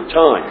hundreds of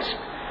times.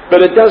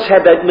 But it does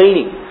have that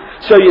meaning.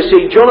 So you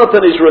see,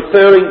 Jonathan is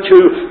referring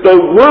to the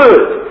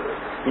word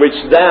which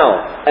thou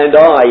and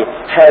I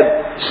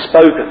have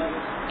spoken.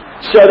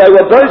 So they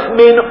were both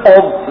men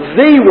of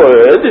the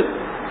word,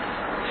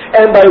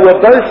 and they were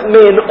both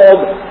men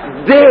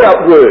of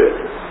their word.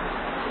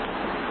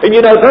 And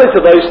you know, both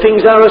of those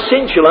things are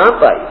essential,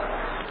 aren't they?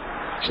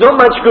 It's not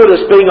much good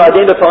us being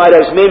identified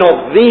as men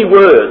of the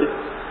word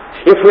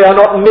if we are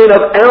not men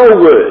of our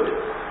word,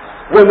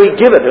 when we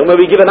give it, and when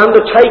we give an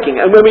undertaking,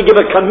 and when we give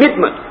a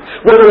commitment,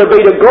 whether it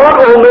be to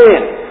God or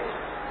man.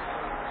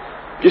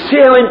 Do you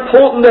see how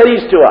important that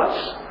is to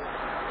us?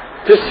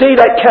 To see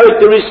that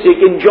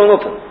characteristic in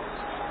Jonathan,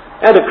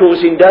 and of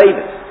course in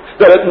David,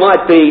 that it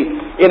might be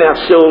in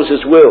ourselves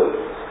as well.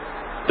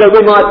 That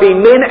we might be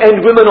men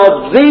and women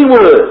of the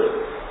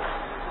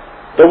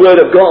Word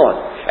of God,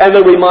 and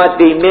that we might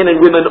be men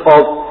and women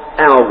of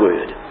our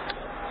Word.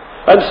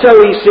 And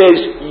so he says,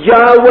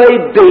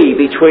 "Yahweh be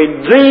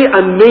between thee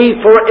and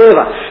me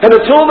forever." And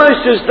it's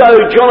almost as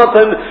though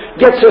Jonathan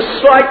gets a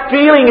slight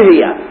feeling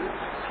here,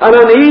 an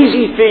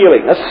uneasy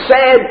feeling, a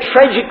sad,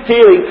 tragic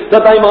feeling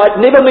that they might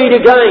never meet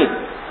again.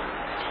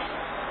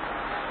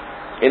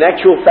 In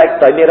actual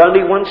fact, they met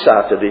only once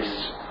after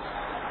this.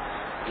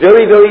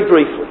 Very, very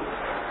briefly.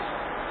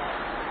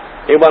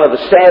 In one of the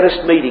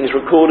saddest meetings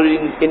recorded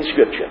in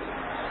Scripture.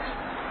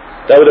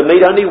 They were to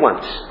meet only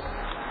once.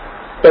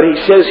 But he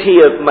says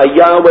here, "May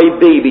Yahweh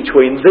be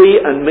between thee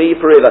and me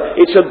forever."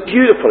 It's a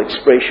beautiful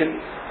expression.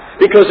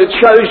 because it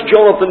shows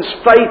Jonathan's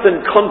faith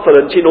and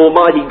confidence in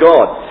Almighty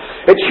God.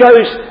 It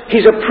shows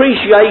his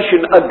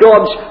appreciation of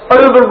God's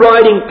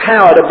overriding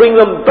power to bring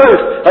them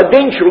both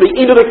eventually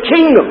into the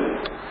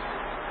kingdom.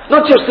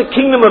 Not just the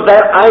kingdom of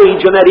that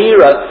age and that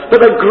era, but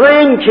a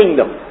grand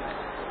kingdom.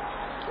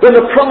 When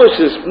the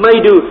promises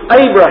made to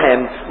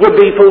Abraham would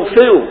be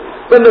fulfilled.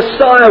 When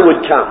Messiah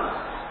would come.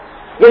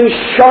 When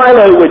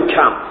Shiloh would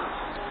come.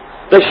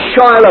 The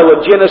Shiloh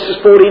of Genesis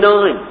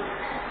 49.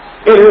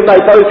 In whom they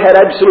both had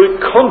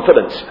absolute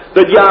confidence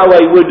that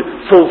Yahweh would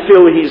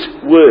fulfill His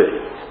word.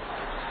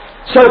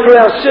 So for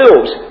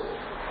ourselves,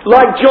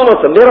 like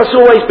Jonathan, let us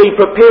always be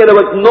prepared to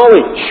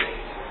acknowledge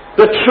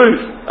the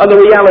truth and the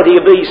reality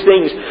of these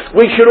things.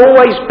 We should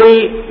always be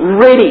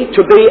ready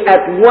to be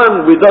at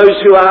one with those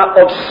who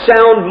are of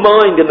sound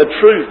mind in the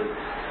truth.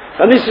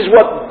 And this is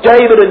what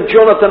David and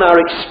Jonathan are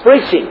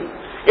expressing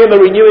in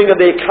the renewing of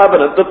their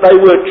covenant, that they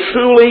were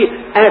truly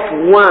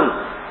at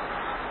one.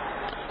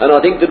 And I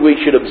think that we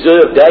should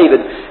observe David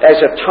as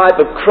a type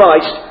of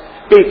Christ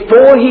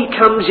before he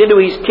comes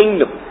into his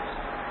kingdom.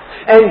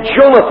 And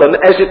Jonathan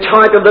as a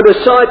type of the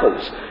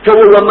disciples who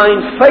will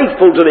remain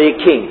faithful to their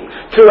king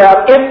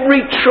throughout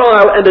every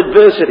trial and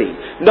adversity,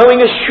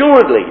 knowing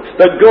assuredly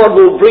that God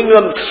will bring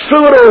them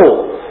through it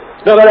all,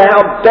 no matter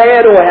how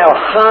bad or how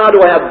hard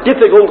or how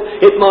difficult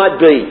it might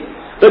be.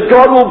 That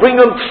God will bring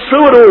them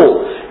through it all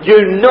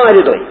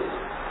unitedly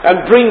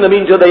and bring them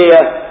into their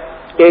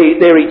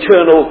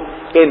eternal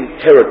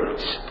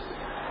inheritance.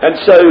 And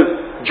so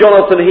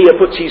Jonathan here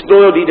puts his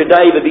loyalty to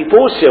David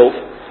before self,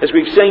 as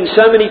we've seen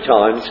so many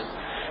times,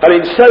 and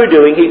in so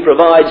doing he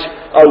provides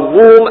a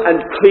warm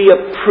and clear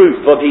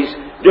proof of his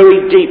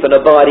very deep and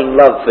abiding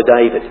love for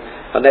David.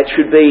 And that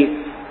should be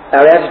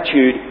our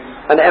attitude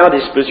and our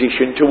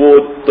disposition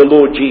toward the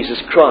Lord Jesus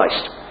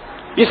Christ.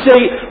 You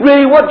see,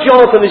 really what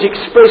Jonathan is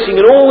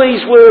expressing in all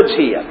these words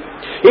here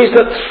is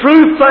that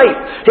through faith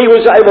he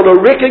was able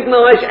to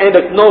recognise and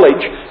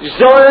acknowledge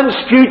Zion's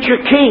future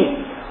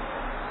king.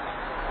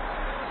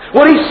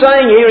 What he's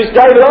saying here is,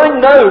 David, I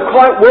know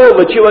quite well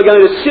that you are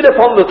going to sit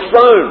upon the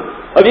throne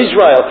of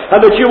Israel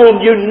and that you will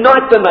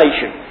unite the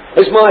nation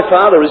as my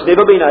father has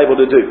never been able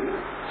to do.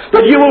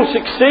 That you will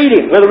succeed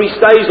him, whether he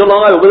stays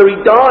alive or whether he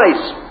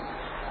dies.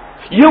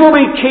 You will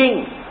be king.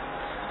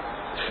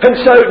 And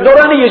so not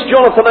only is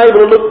Jonathan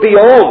able to look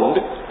beyond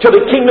to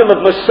the kingdom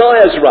of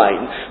Messiah's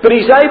reign, but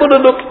he's able to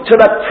look to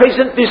the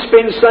present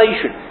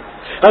dispensation.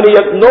 And he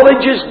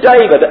acknowledges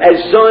David as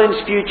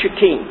Zion's future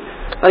king.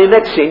 And in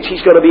that sense,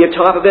 he's got to be a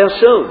type of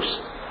ourselves.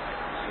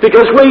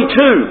 Because we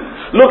too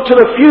look to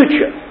the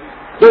future,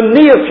 the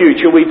near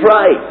future, we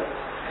pray,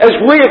 as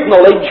we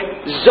acknowledge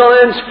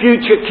Zion's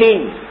future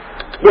king.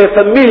 We're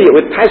familiar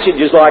with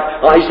passages like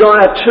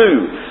Isaiah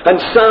 2 and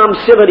Psalm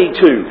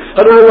 72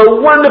 and all the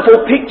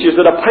wonderful pictures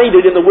that are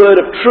painted in the word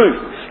of truth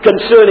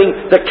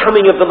concerning the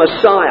coming of the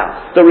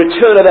Messiah, the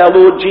return of our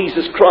Lord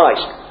Jesus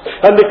Christ,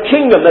 and the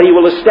kingdom that He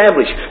will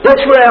establish.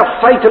 That's where our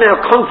faith and our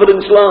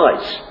confidence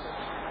lies,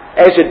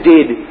 as it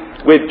did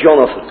with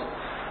Jonathan.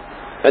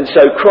 And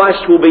so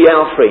Christ will be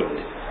our friend,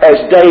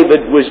 as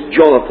David was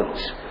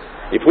Jonathan's,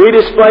 if we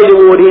display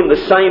toward him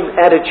the same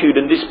attitude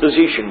and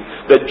disposition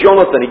that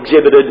Jonathan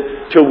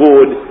exhibited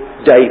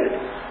toward David.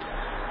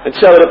 And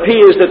so it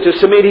appears that to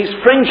cement his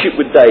friendship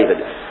with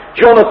David,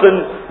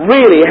 Jonathan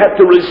really had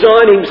to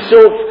resign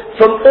himself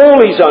from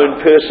all his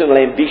own personal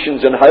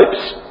ambitions and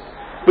hopes.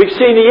 We've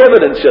seen the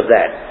evidence of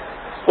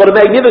that. What a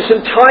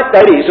magnificent type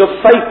that is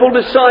of faithful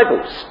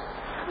disciples.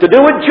 To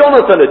do what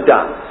Jonathan had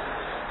done,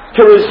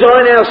 to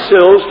resign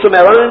ourselves from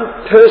our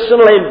own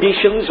personal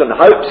ambitions and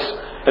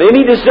hopes and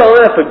any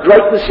desire for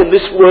greatness in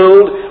this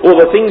world or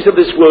the things of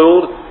this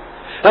world.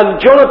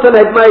 And Jonathan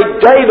had made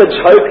David's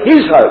hope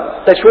his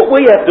hope. That's what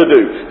we have to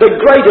do.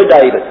 The greater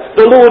David,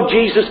 the Lord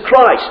Jesus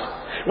Christ.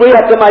 We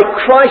have to make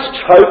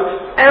Christ's hope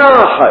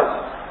our hope.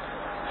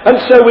 And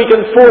so we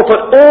can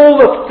forfeit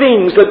all the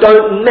things that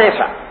don't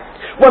matter.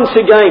 Once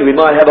again, we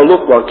might have a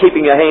look, while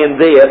keeping a hand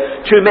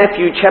there, to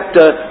Matthew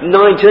chapter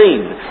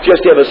 19,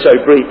 just ever so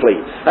briefly,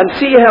 and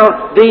see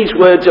how these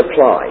words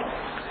apply.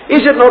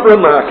 Is it not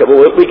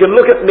remarkable that we can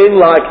look at men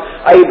like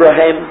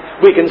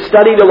Abraham, we can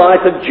study the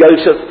life of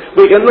Joseph,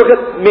 we can look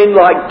at men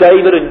like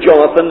David and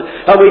Jonathan,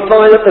 and we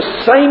find that the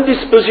same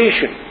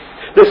disposition,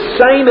 the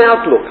same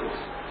outlook,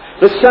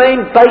 the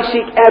same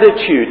basic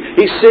attitude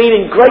is seen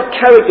in great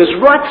characters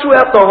right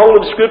throughout the whole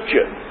of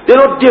Scripture. They're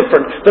not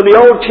different from the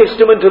Old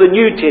Testament to the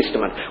New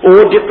Testament,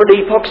 or different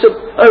epochs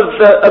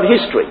of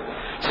history.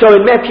 So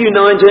in Matthew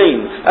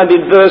 19 and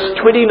in verse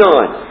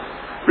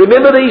 29,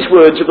 remember these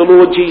words of the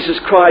Lord Jesus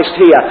Christ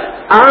here.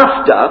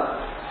 After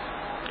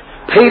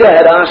Peter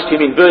had asked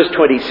him in verse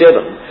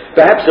 27,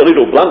 perhaps a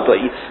little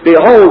bluntly,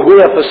 "Behold,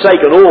 we have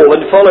forsaken all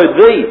and followed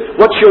thee.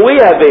 What shall we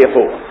have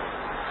therefore?"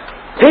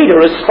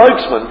 Peter, as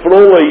spokesman for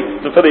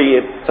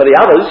the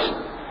others,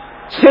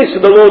 says to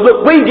the Lord,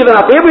 "Look, we've given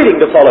up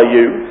everything to follow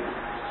you."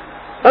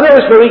 And that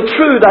was very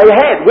true, they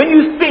had. When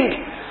you think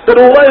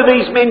that although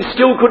these men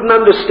still couldn't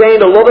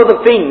understand a lot of the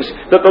things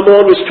that the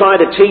Lord was trying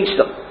to teach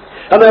them,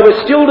 and they were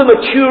still to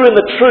mature in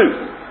the truth,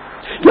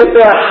 Yet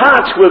their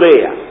hearts were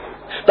there.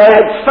 They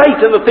had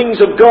faith in the things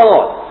of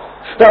God.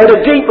 They had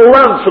a deep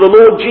love for the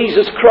Lord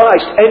Jesus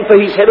Christ and for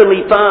His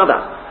Heavenly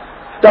Father.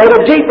 They had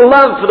a deep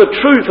love for the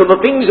truth and the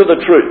things of the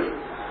truth.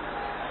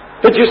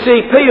 But you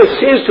see, Peter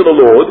says to the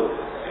Lord,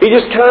 he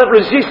just can't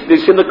resist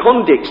this in the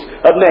context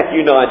of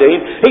Matthew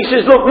 19. He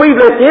says, look, we've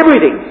left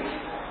everything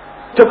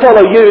to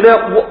follow you.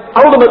 Now,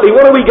 ultimately,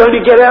 what are we going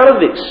to get out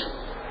of this?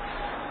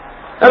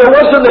 And it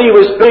wasn't that he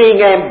was being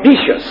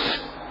ambitious.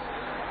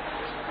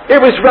 It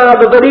was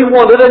rather that he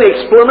wanted an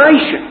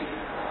explanation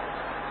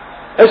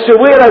as to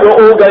where they were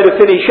all going to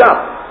finish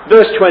up.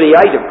 Verse 28,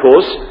 of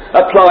course,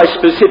 applies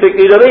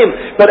specifically to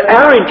them. But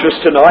our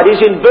interest tonight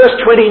is in verse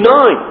 29,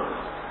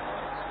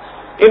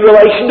 in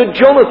relation to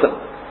Jonathan.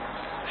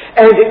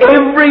 And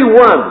every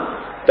one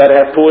that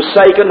hath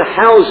forsaken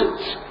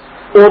houses,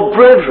 or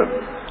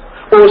brethren,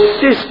 or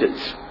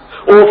sisters,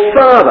 or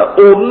father,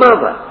 or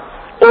mother,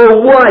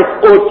 or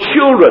wife, or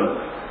children,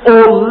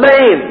 or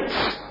lands,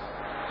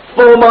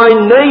 for my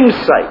name's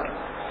sake,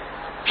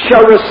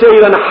 shall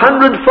receive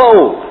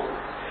 100-fold,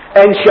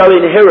 and shall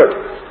inherit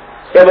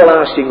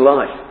everlasting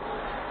life.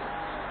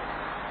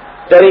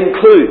 That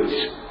includes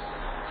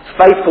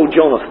faithful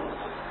Jonathan.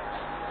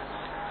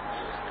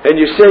 And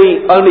you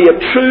see, only a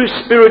true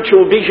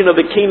spiritual vision of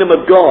the kingdom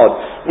of God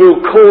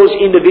will cause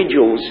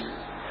individuals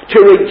to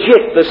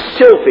reject the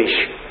selfish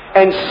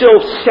and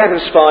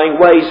self-satisfying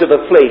ways of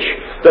the flesh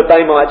that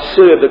they might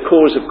serve the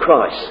cause of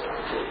Christ.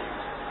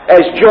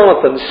 As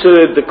Jonathan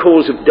served the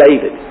cause of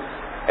David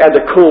and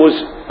the cause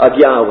of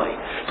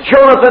Yahweh.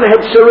 Jonathan had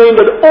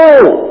surrendered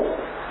all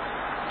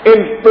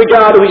in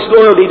regard to his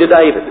loyalty to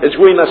David, as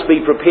we must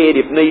be prepared,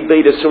 if need be,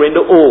 to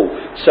surrender all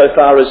so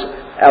far as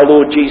our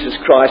Lord Jesus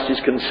Christ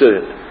is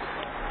concerned.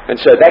 And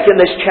so back in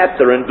this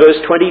chapter, in verse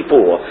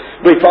 24,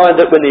 we find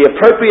that when the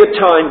appropriate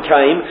time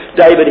came,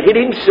 David hid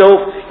himself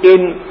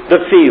in the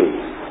field.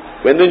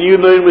 When the new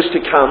moon was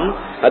to come,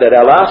 and at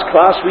our last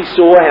class we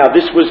saw how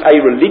this was a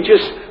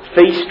religious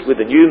feast with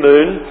the new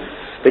moon,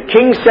 the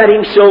king sat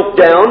himself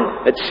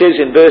down, it says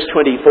in verse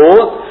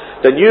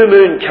 24, the new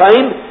moon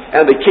came,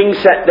 and the king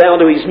sat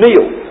down to his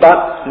meal,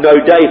 but no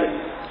David.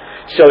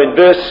 So in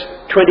verse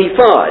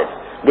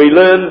 25, we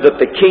learn that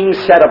the king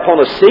sat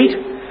upon a seat,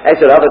 as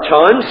at other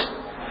times,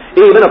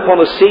 even upon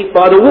a seat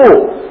by the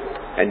wall.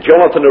 And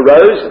Jonathan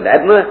arose, and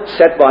Abner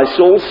sat by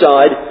Saul's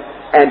side,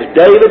 and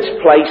David's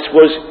place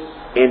was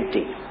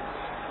empty.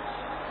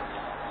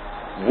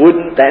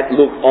 Wouldn't that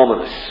look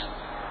ominous?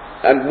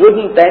 And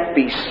wouldn't that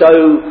be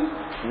so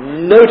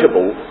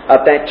notable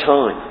at that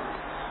time?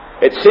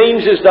 It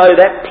seems as though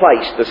that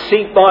place, the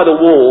seat by the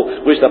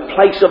wall, was the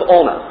place of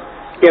honour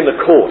in the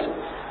court.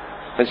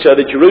 And so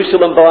the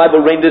Jerusalem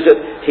Bible renders it,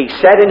 he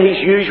sat in his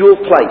usual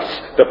place,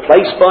 the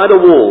place by the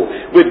wall,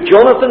 with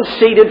Jonathan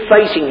seated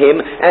facing him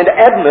and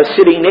Abner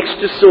sitting next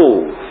to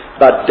Saul.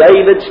 But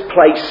David's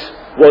place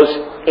was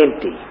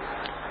empty.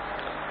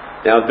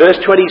 Now in verse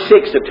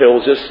 26 it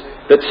tells us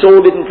that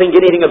Saul didn't think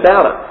anything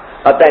about it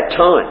at that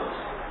time.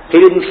 He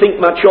didn't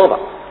think much of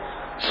it.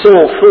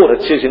 Saul thought,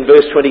 it says in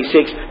verse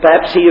 26,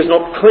 perhaps he is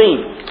not clean.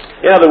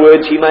 In other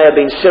words, he may have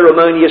been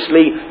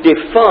ceremoniously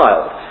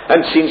defiled.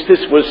 And since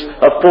this was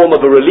a form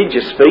of a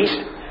religious feast,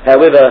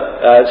 however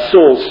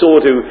Saul saw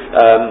to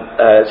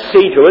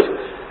see to it,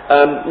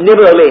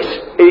 nevertheless,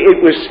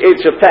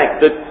 it's a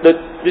fact that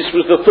this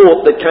was the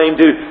thought that came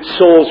to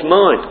Saul's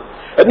mind.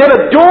 It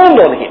never dawned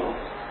on him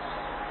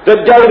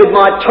that David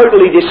might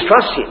totally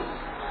distrust him.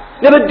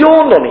 Never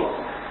dawned on him.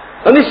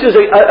 And this is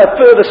a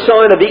further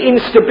sign of the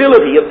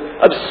instability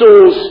of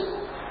Saul's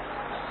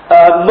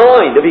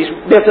mind, of his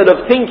method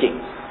of thinking.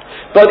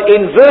 But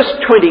in verse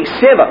 27,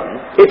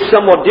 it's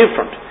somewhat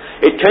different.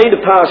 It came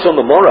to pass on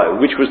the morrow,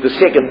 which was the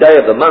second day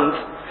of the month,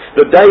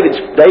 that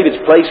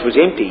David's place was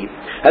empty.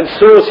 And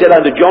Saul said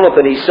unto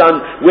Jonathan his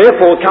son,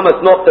 wherefore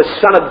cometh not the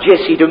son of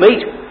Jesse to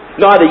meet,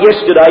 neither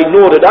yesterday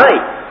nor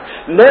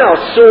today?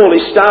 Now Saul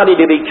is starting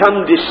to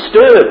become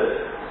disturbed.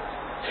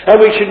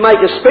 And we should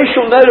make a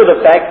special note of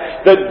the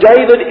fact that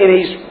David in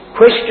his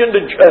question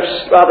to,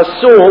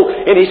 Saul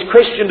in his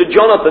question to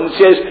Jonathan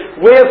says,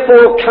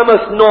 wherefore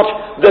cometh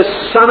not the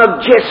son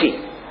of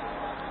Jesse?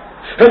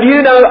 And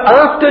you know,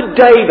 after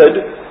David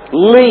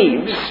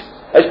leaves,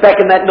 as back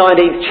in that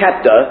 19th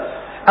chapter,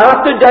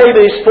 after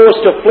David is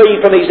forced to flee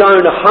from his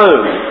own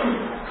home,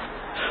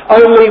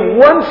 only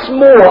once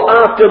more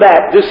after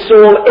that does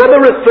Saul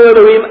ever refer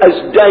to him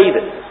as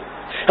David.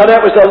 And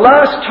that was the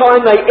last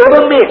time they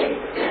ever met,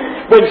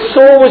 when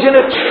Saul was in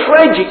a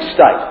tragic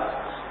state.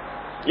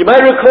 You may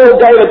recall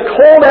David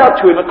called out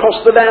to him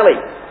across the valley.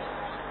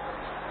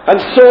 And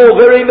Saul,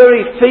 very,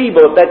 very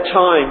feeble at that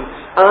time,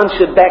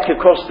 answered back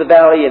across the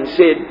valley and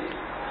said,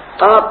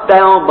 art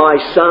thou my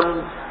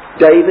son,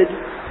 David?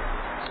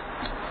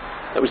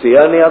 That was the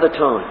only other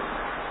time.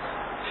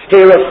 He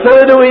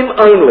referred to him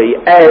only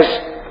as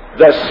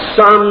the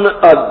son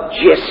of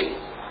Jesse.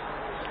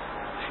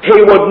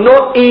 He would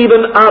not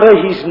even utter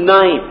his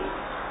name.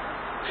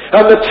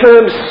 And the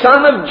term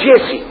son of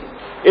Jesse,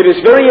 it is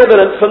very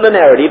evident from the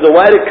narrative, the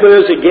way it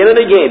occurs again and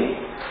again,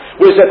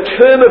 was a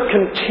term of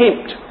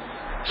contempt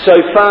so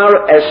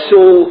far as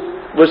Saul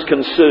was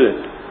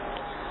concerned.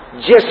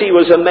 Jesse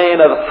was a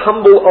man of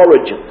humble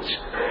origins,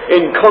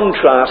 in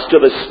contrast to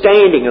the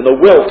standing and the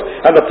wealth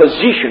and the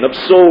position of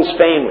Saul's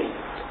family.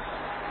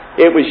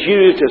 It was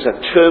used as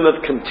a term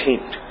of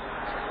contempt.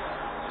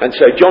 And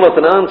so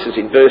Jonathan answers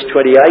in verse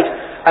 28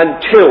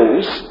 and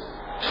tells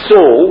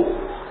Saul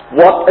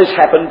what has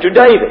happened to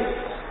David.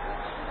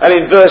 And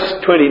in verse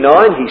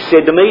 29 he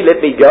said to me,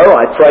 "Let me go,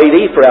 I pray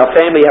thee, for our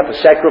family hath a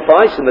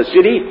sacrifice in the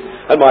city,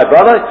 and my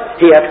brother,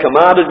 he hath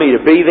commanded me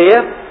to be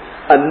there.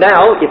 And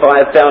now, if I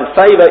have found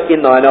favour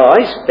in thine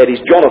eyes," that is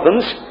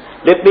Jonathan's,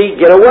 "let me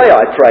get away,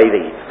 I pray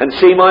thee, and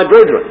see my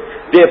brethren.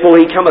 Therefore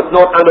he cometh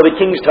not under the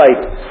king's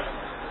table."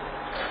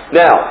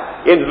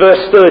 Now, in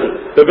verse 30,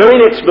 the very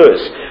next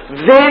verse,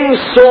 "Then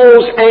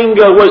Saul's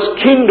anger was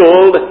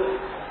kindled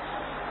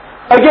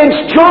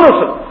against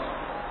Jonathan."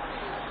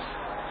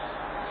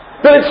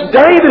 But it's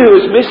David who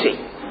is missing.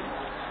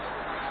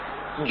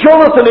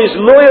 Jonathan is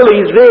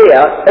loyally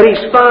there at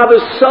his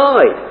father's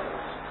side.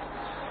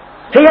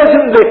 He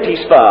hasn't left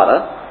his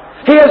father.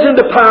 He hasn't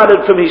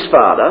departed from his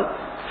father.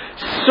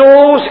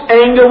 Saul's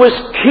anger was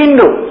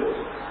kindled.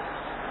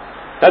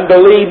 And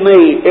believe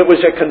me, it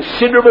was a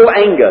considerable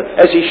anger,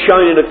 as is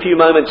shown in a few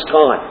moments'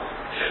 time.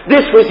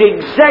 This was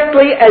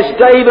exactly as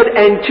David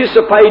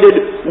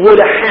anticipated would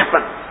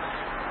happen.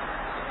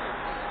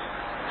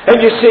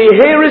 And you see,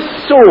 here is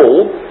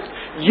Saul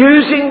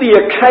using the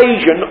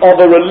occasion of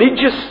a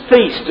religious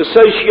feast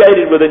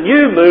associated with a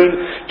new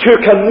moon to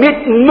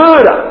commit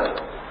murder.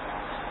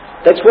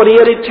 That's what he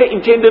had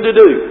intended to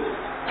do,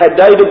 had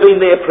David been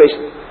there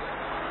present.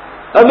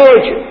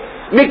 Imagine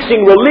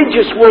mixing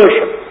religious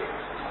worship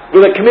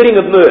with a committing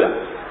of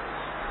murder.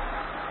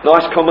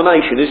 Nice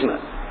combination, isn't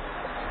it?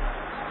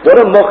 What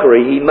a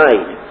mockery he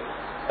made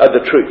of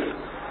the truth.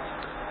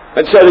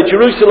 And so the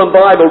Jerusalem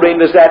Bible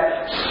renders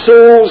that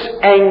Saul's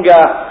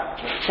anger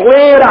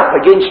flared up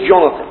against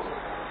Jonathan.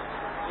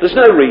 There's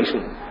no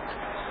reason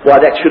why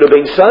that should have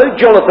been so.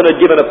 Jonathan had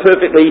given a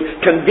perfectly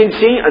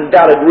convincing and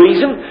valid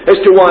reason as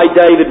to why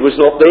David was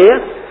not there.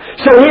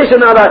 So here's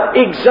another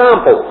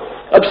example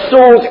of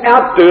Saul's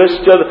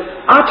outburst of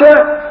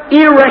utter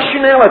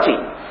irrationality.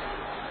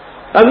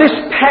 And this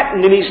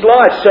pattern in his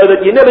life, so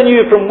that you never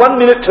knew from one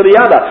minute to the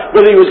other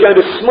whether he was going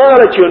to smile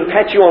at you and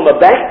pat you on the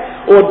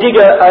back or dig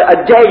a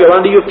dagger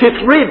under your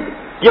fifth rib.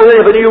 You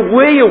never knew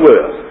where you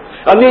were.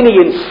 And then he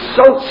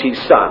insults his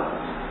son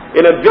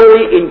in a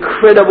very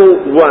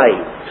incredible way.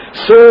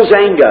 Saul's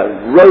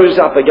anger rose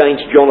up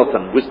against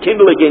Jonathan, was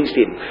kindled against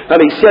him, and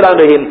he said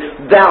unto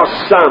him, "Thou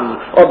son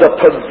of the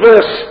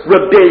perverse,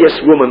 rebellious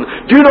woman,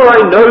 do not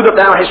I know that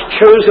thou hast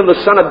chosen the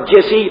son of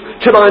Jesse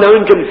to thine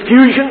own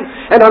confusion,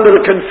 and under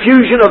the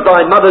confusion of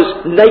thy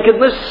mother's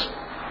nakedness?"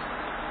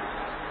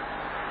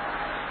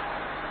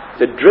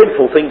 It's a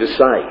dreadful thing to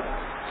say.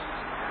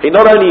 He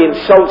not only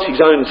insults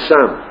his own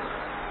son,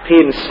 he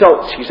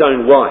insults his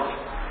own wife.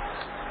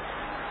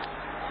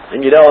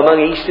 And you know, among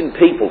Eastern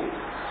people,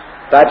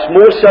 perhaps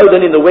more so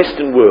than in the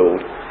Western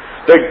world,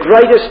 the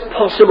greatest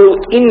possible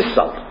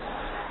insult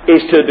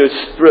is to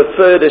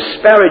refer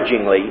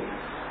disparagingly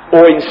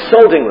or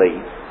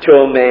insultingly to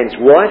a man's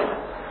wife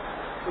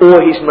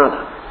or his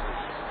mother.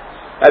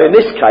 And in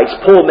this case,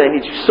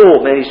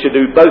 Saul managed to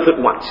do both at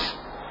once.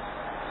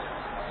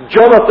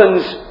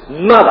 Jonathan's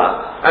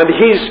mother and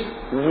his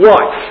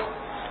wife.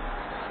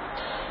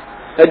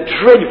 A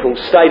dreadful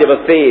state of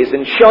affairs,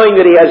 and showing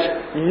that he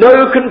has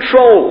no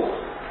control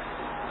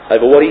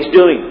over what he's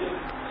doing.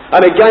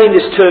 And again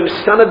this term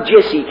son of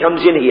Jesse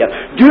comes in here.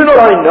 Do not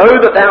I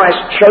know that thou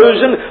hast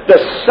chosen the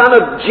son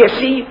of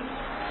Jesse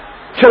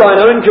to thine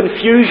own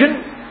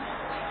confusion?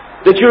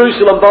 The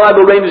Jerusalem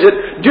Bible renders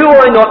it, do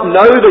I not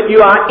know that you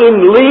are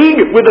in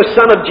league with the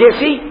son of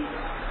Jesse?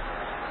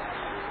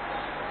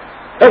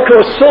 Of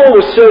course, Saul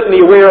was certainly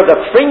aware of the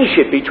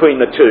friendship between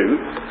the two,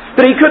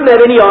 but he couldn't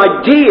have any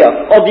idea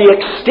of the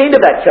extent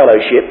of that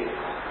fellowship.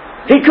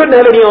 He couldn't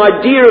have any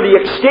idea of the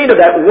extent of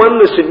that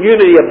oneness and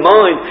unity of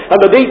mind and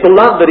the deep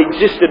love that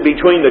existed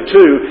between the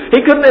two.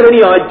 He couldn't have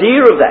any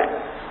idea of that.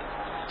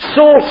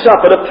 Saul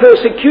suffered a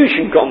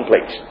persecution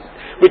complex,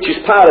 which is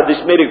part of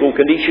this medical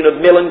condition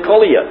of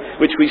melancholia,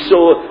 which we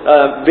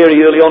saw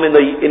very early on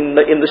in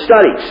the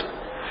studies.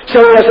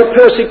 So he has a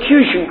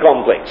persecution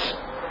complex.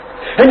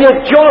 And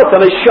yet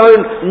Jonathan has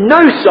shown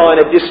no sign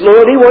of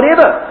disloyalty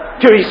whatever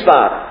to his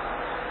father.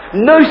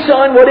 No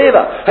sign whatever.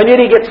 And yet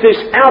he gets this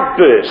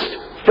outburst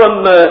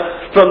from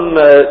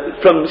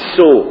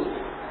Saul.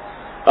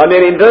 And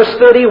then in verse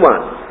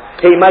 31,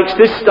 he makes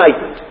this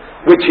statement,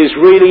 which is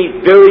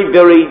really very,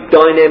 very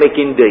dynamic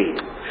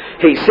indeed.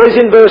 He says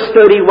in verse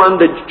 31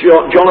 to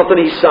Jonathan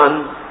his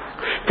son,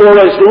 "For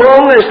as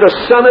long as the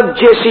son of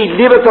Jesse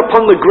liveth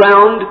upon the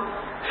ground,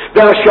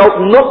 thou shalt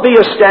not be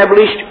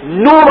established,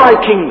 nor thy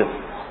kingdom.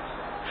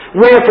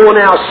 Wherefore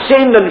now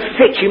send and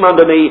fetch him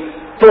unto me,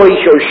 for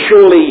he shall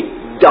surely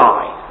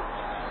die."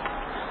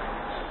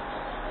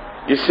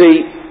 You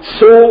see,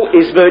 Saul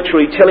is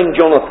virtually telling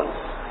Jonathan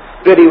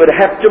that he would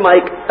have to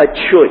make a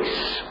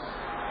choice.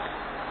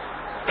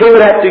 He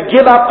would have to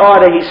give up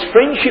either his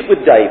friendship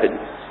with David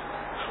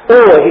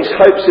or his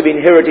hopes of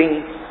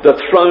inheriting the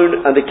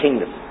throne and the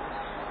kingdom.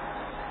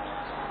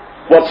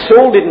 What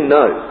Saul didn't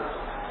know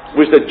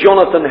was that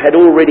Jonathan had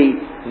already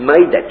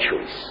made that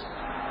choice.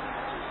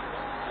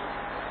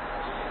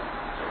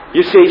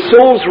 You see,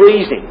 Saul's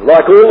reasoning,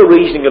 like all the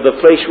reasoning of the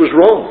flesh, was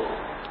wrong.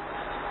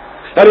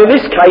 And in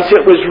this case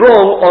it was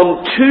wrong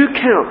on two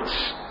counts.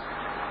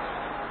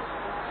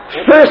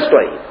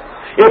 Firstly,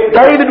 if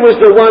David was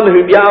the one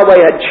whom Yahweh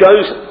had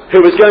chosen,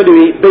 who was going to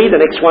be the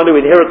next one to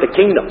inherit the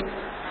kingdom,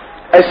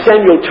 as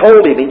Samuel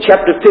told him in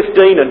chapter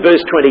 15 and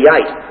verse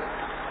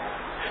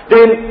 28,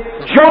 then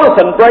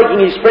Jonathan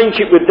breaking his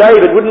friendship with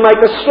David wouldn't make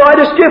the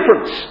slightest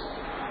difference.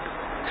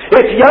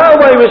 If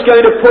Yahweh was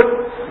going to put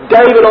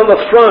David on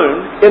the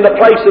throne in the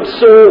place of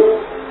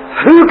Saul,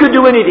 who could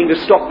do anything to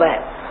stop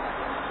that?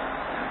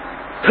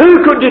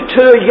 Who could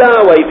deter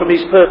Yahweh from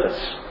his purpose?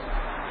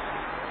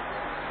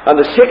 And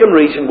the second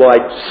reason why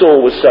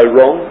Saul was so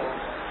wrong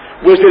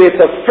was that if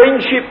the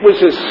friendship was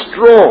as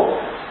strong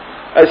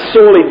as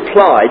Saul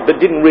implied but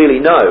didn't really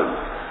know,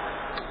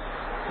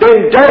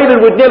 then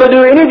David would never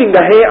do anything to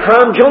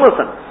harm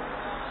Jonathan.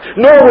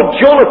 Nor would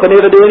Jonathan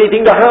ever do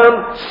anything to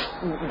harm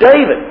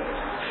David.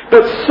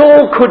 But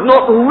Saul could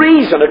not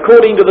reason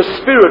according to the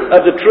spirit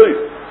of the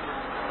truth.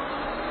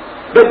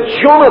 But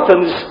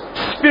Jonathan's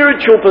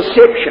spiritual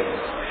perception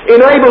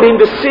enabled him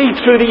to see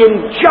through the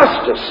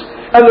injustice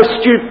and the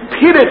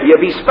stupidity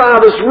of his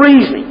father's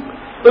reasoning.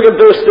 Look at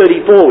verse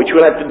 34, which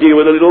we'll have to deal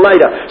with a little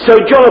later. So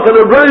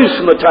Jonathan arose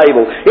from the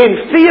table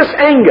in fierce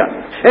anger,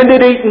 and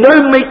did eat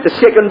no meat the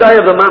second day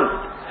of the month.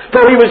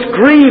 For he was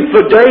grieved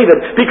for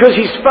David, because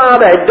his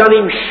father had done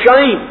him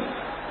shame.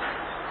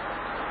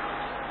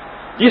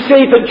 You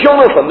see, for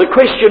Jonathan, the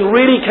question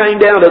really came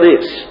down to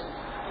this.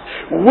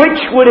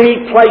 Which would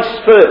he place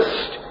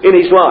first in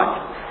his life?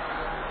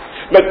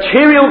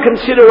 Material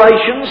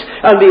considerations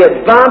and the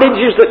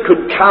advantages that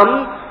could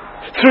come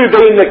through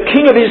being the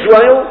king of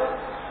Israel?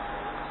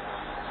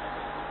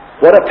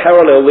 What a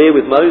parallel there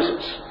with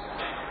Moses,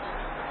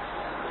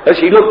 as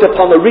he looked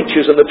upon the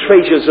riches and the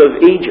treasures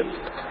of Egypt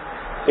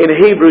in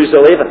Hebrews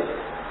 11,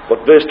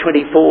 verse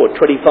 24,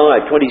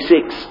 25,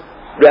 26,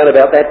 round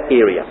about that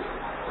area.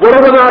 What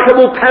a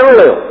remarkable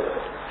parallel.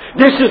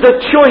 This is the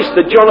choice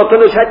that Jonathan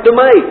has had to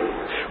make.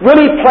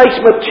 Will he place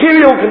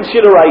material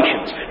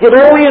considerations, with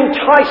all the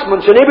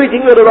enticements and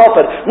everything that it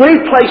offered, will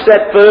he place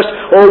that first,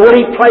 or will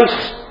he place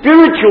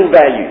spiritual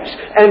values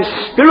and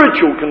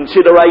spiritual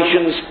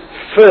considerations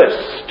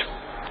first?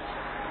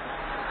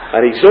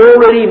 And he's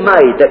already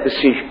made that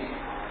decision.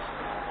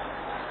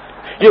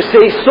 You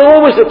see,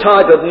 Saul was the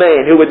type of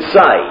man who would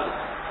say,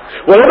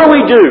 whatever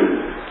we do,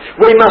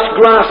 we must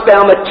grasp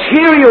our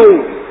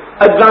material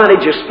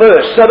advantages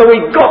first, so that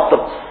we've got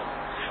them,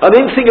 and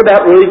then think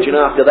about religion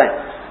after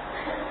that.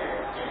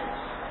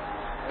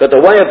 But the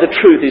way of the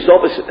truth is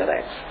opposite to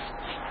that.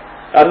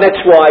 And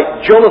that's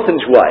why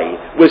Jonathan's way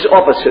was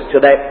opposite to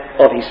that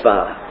of his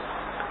father.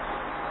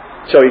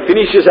 So he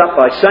finishes up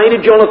by saying to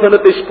Jonathan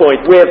at this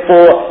point,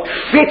 wherefore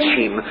fetch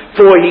him,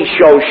 for he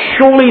shall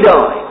surely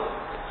die.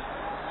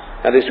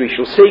 And as we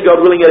shall see, God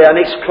willing, at our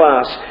next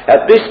class,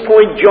 at this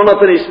point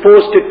Jonathan is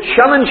forced to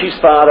challenge his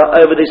father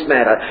over this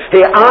matter.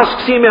 He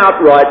asks him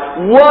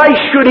outright, why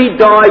should he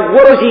die?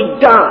 What has he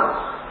done?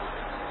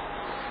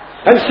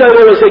 And so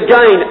there is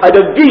again a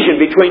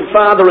division between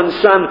father and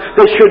son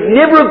that should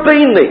never have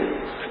been there.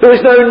 There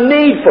was no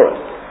need for it.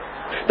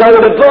 They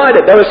were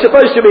divided. They were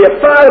supposed to be a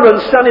father and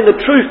son in the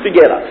truth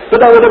together,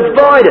 but they were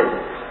divided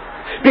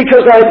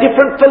because they had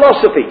different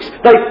philosophies.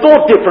 They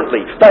thought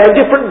differently. They had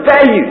different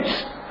values.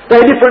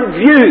 They had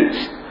different views.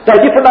 They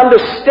had different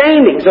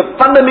understandings of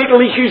fundamental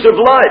issues of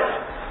life.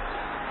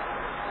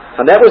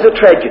 And that was a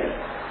tragedy.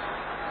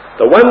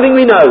 The one thing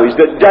we know is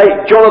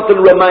that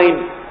Jonathan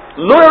remained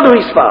loyal to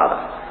his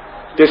father,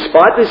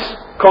 despite this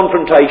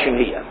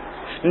confrontation here.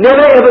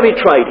 Never ever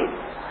betrayed him.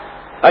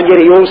 And yet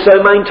he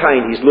also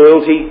maintained his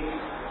loyalty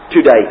to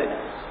David.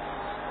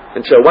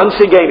 And so once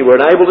again we're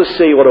able to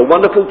see what a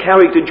wonderful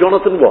character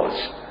Jonathan was,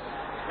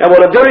 and what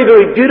a very,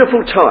 very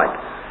beautiful type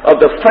of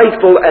the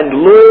faithful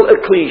and loyal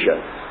ecclesia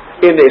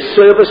in their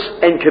service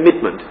and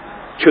commitment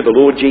to the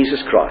Lord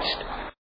Jesus Christ.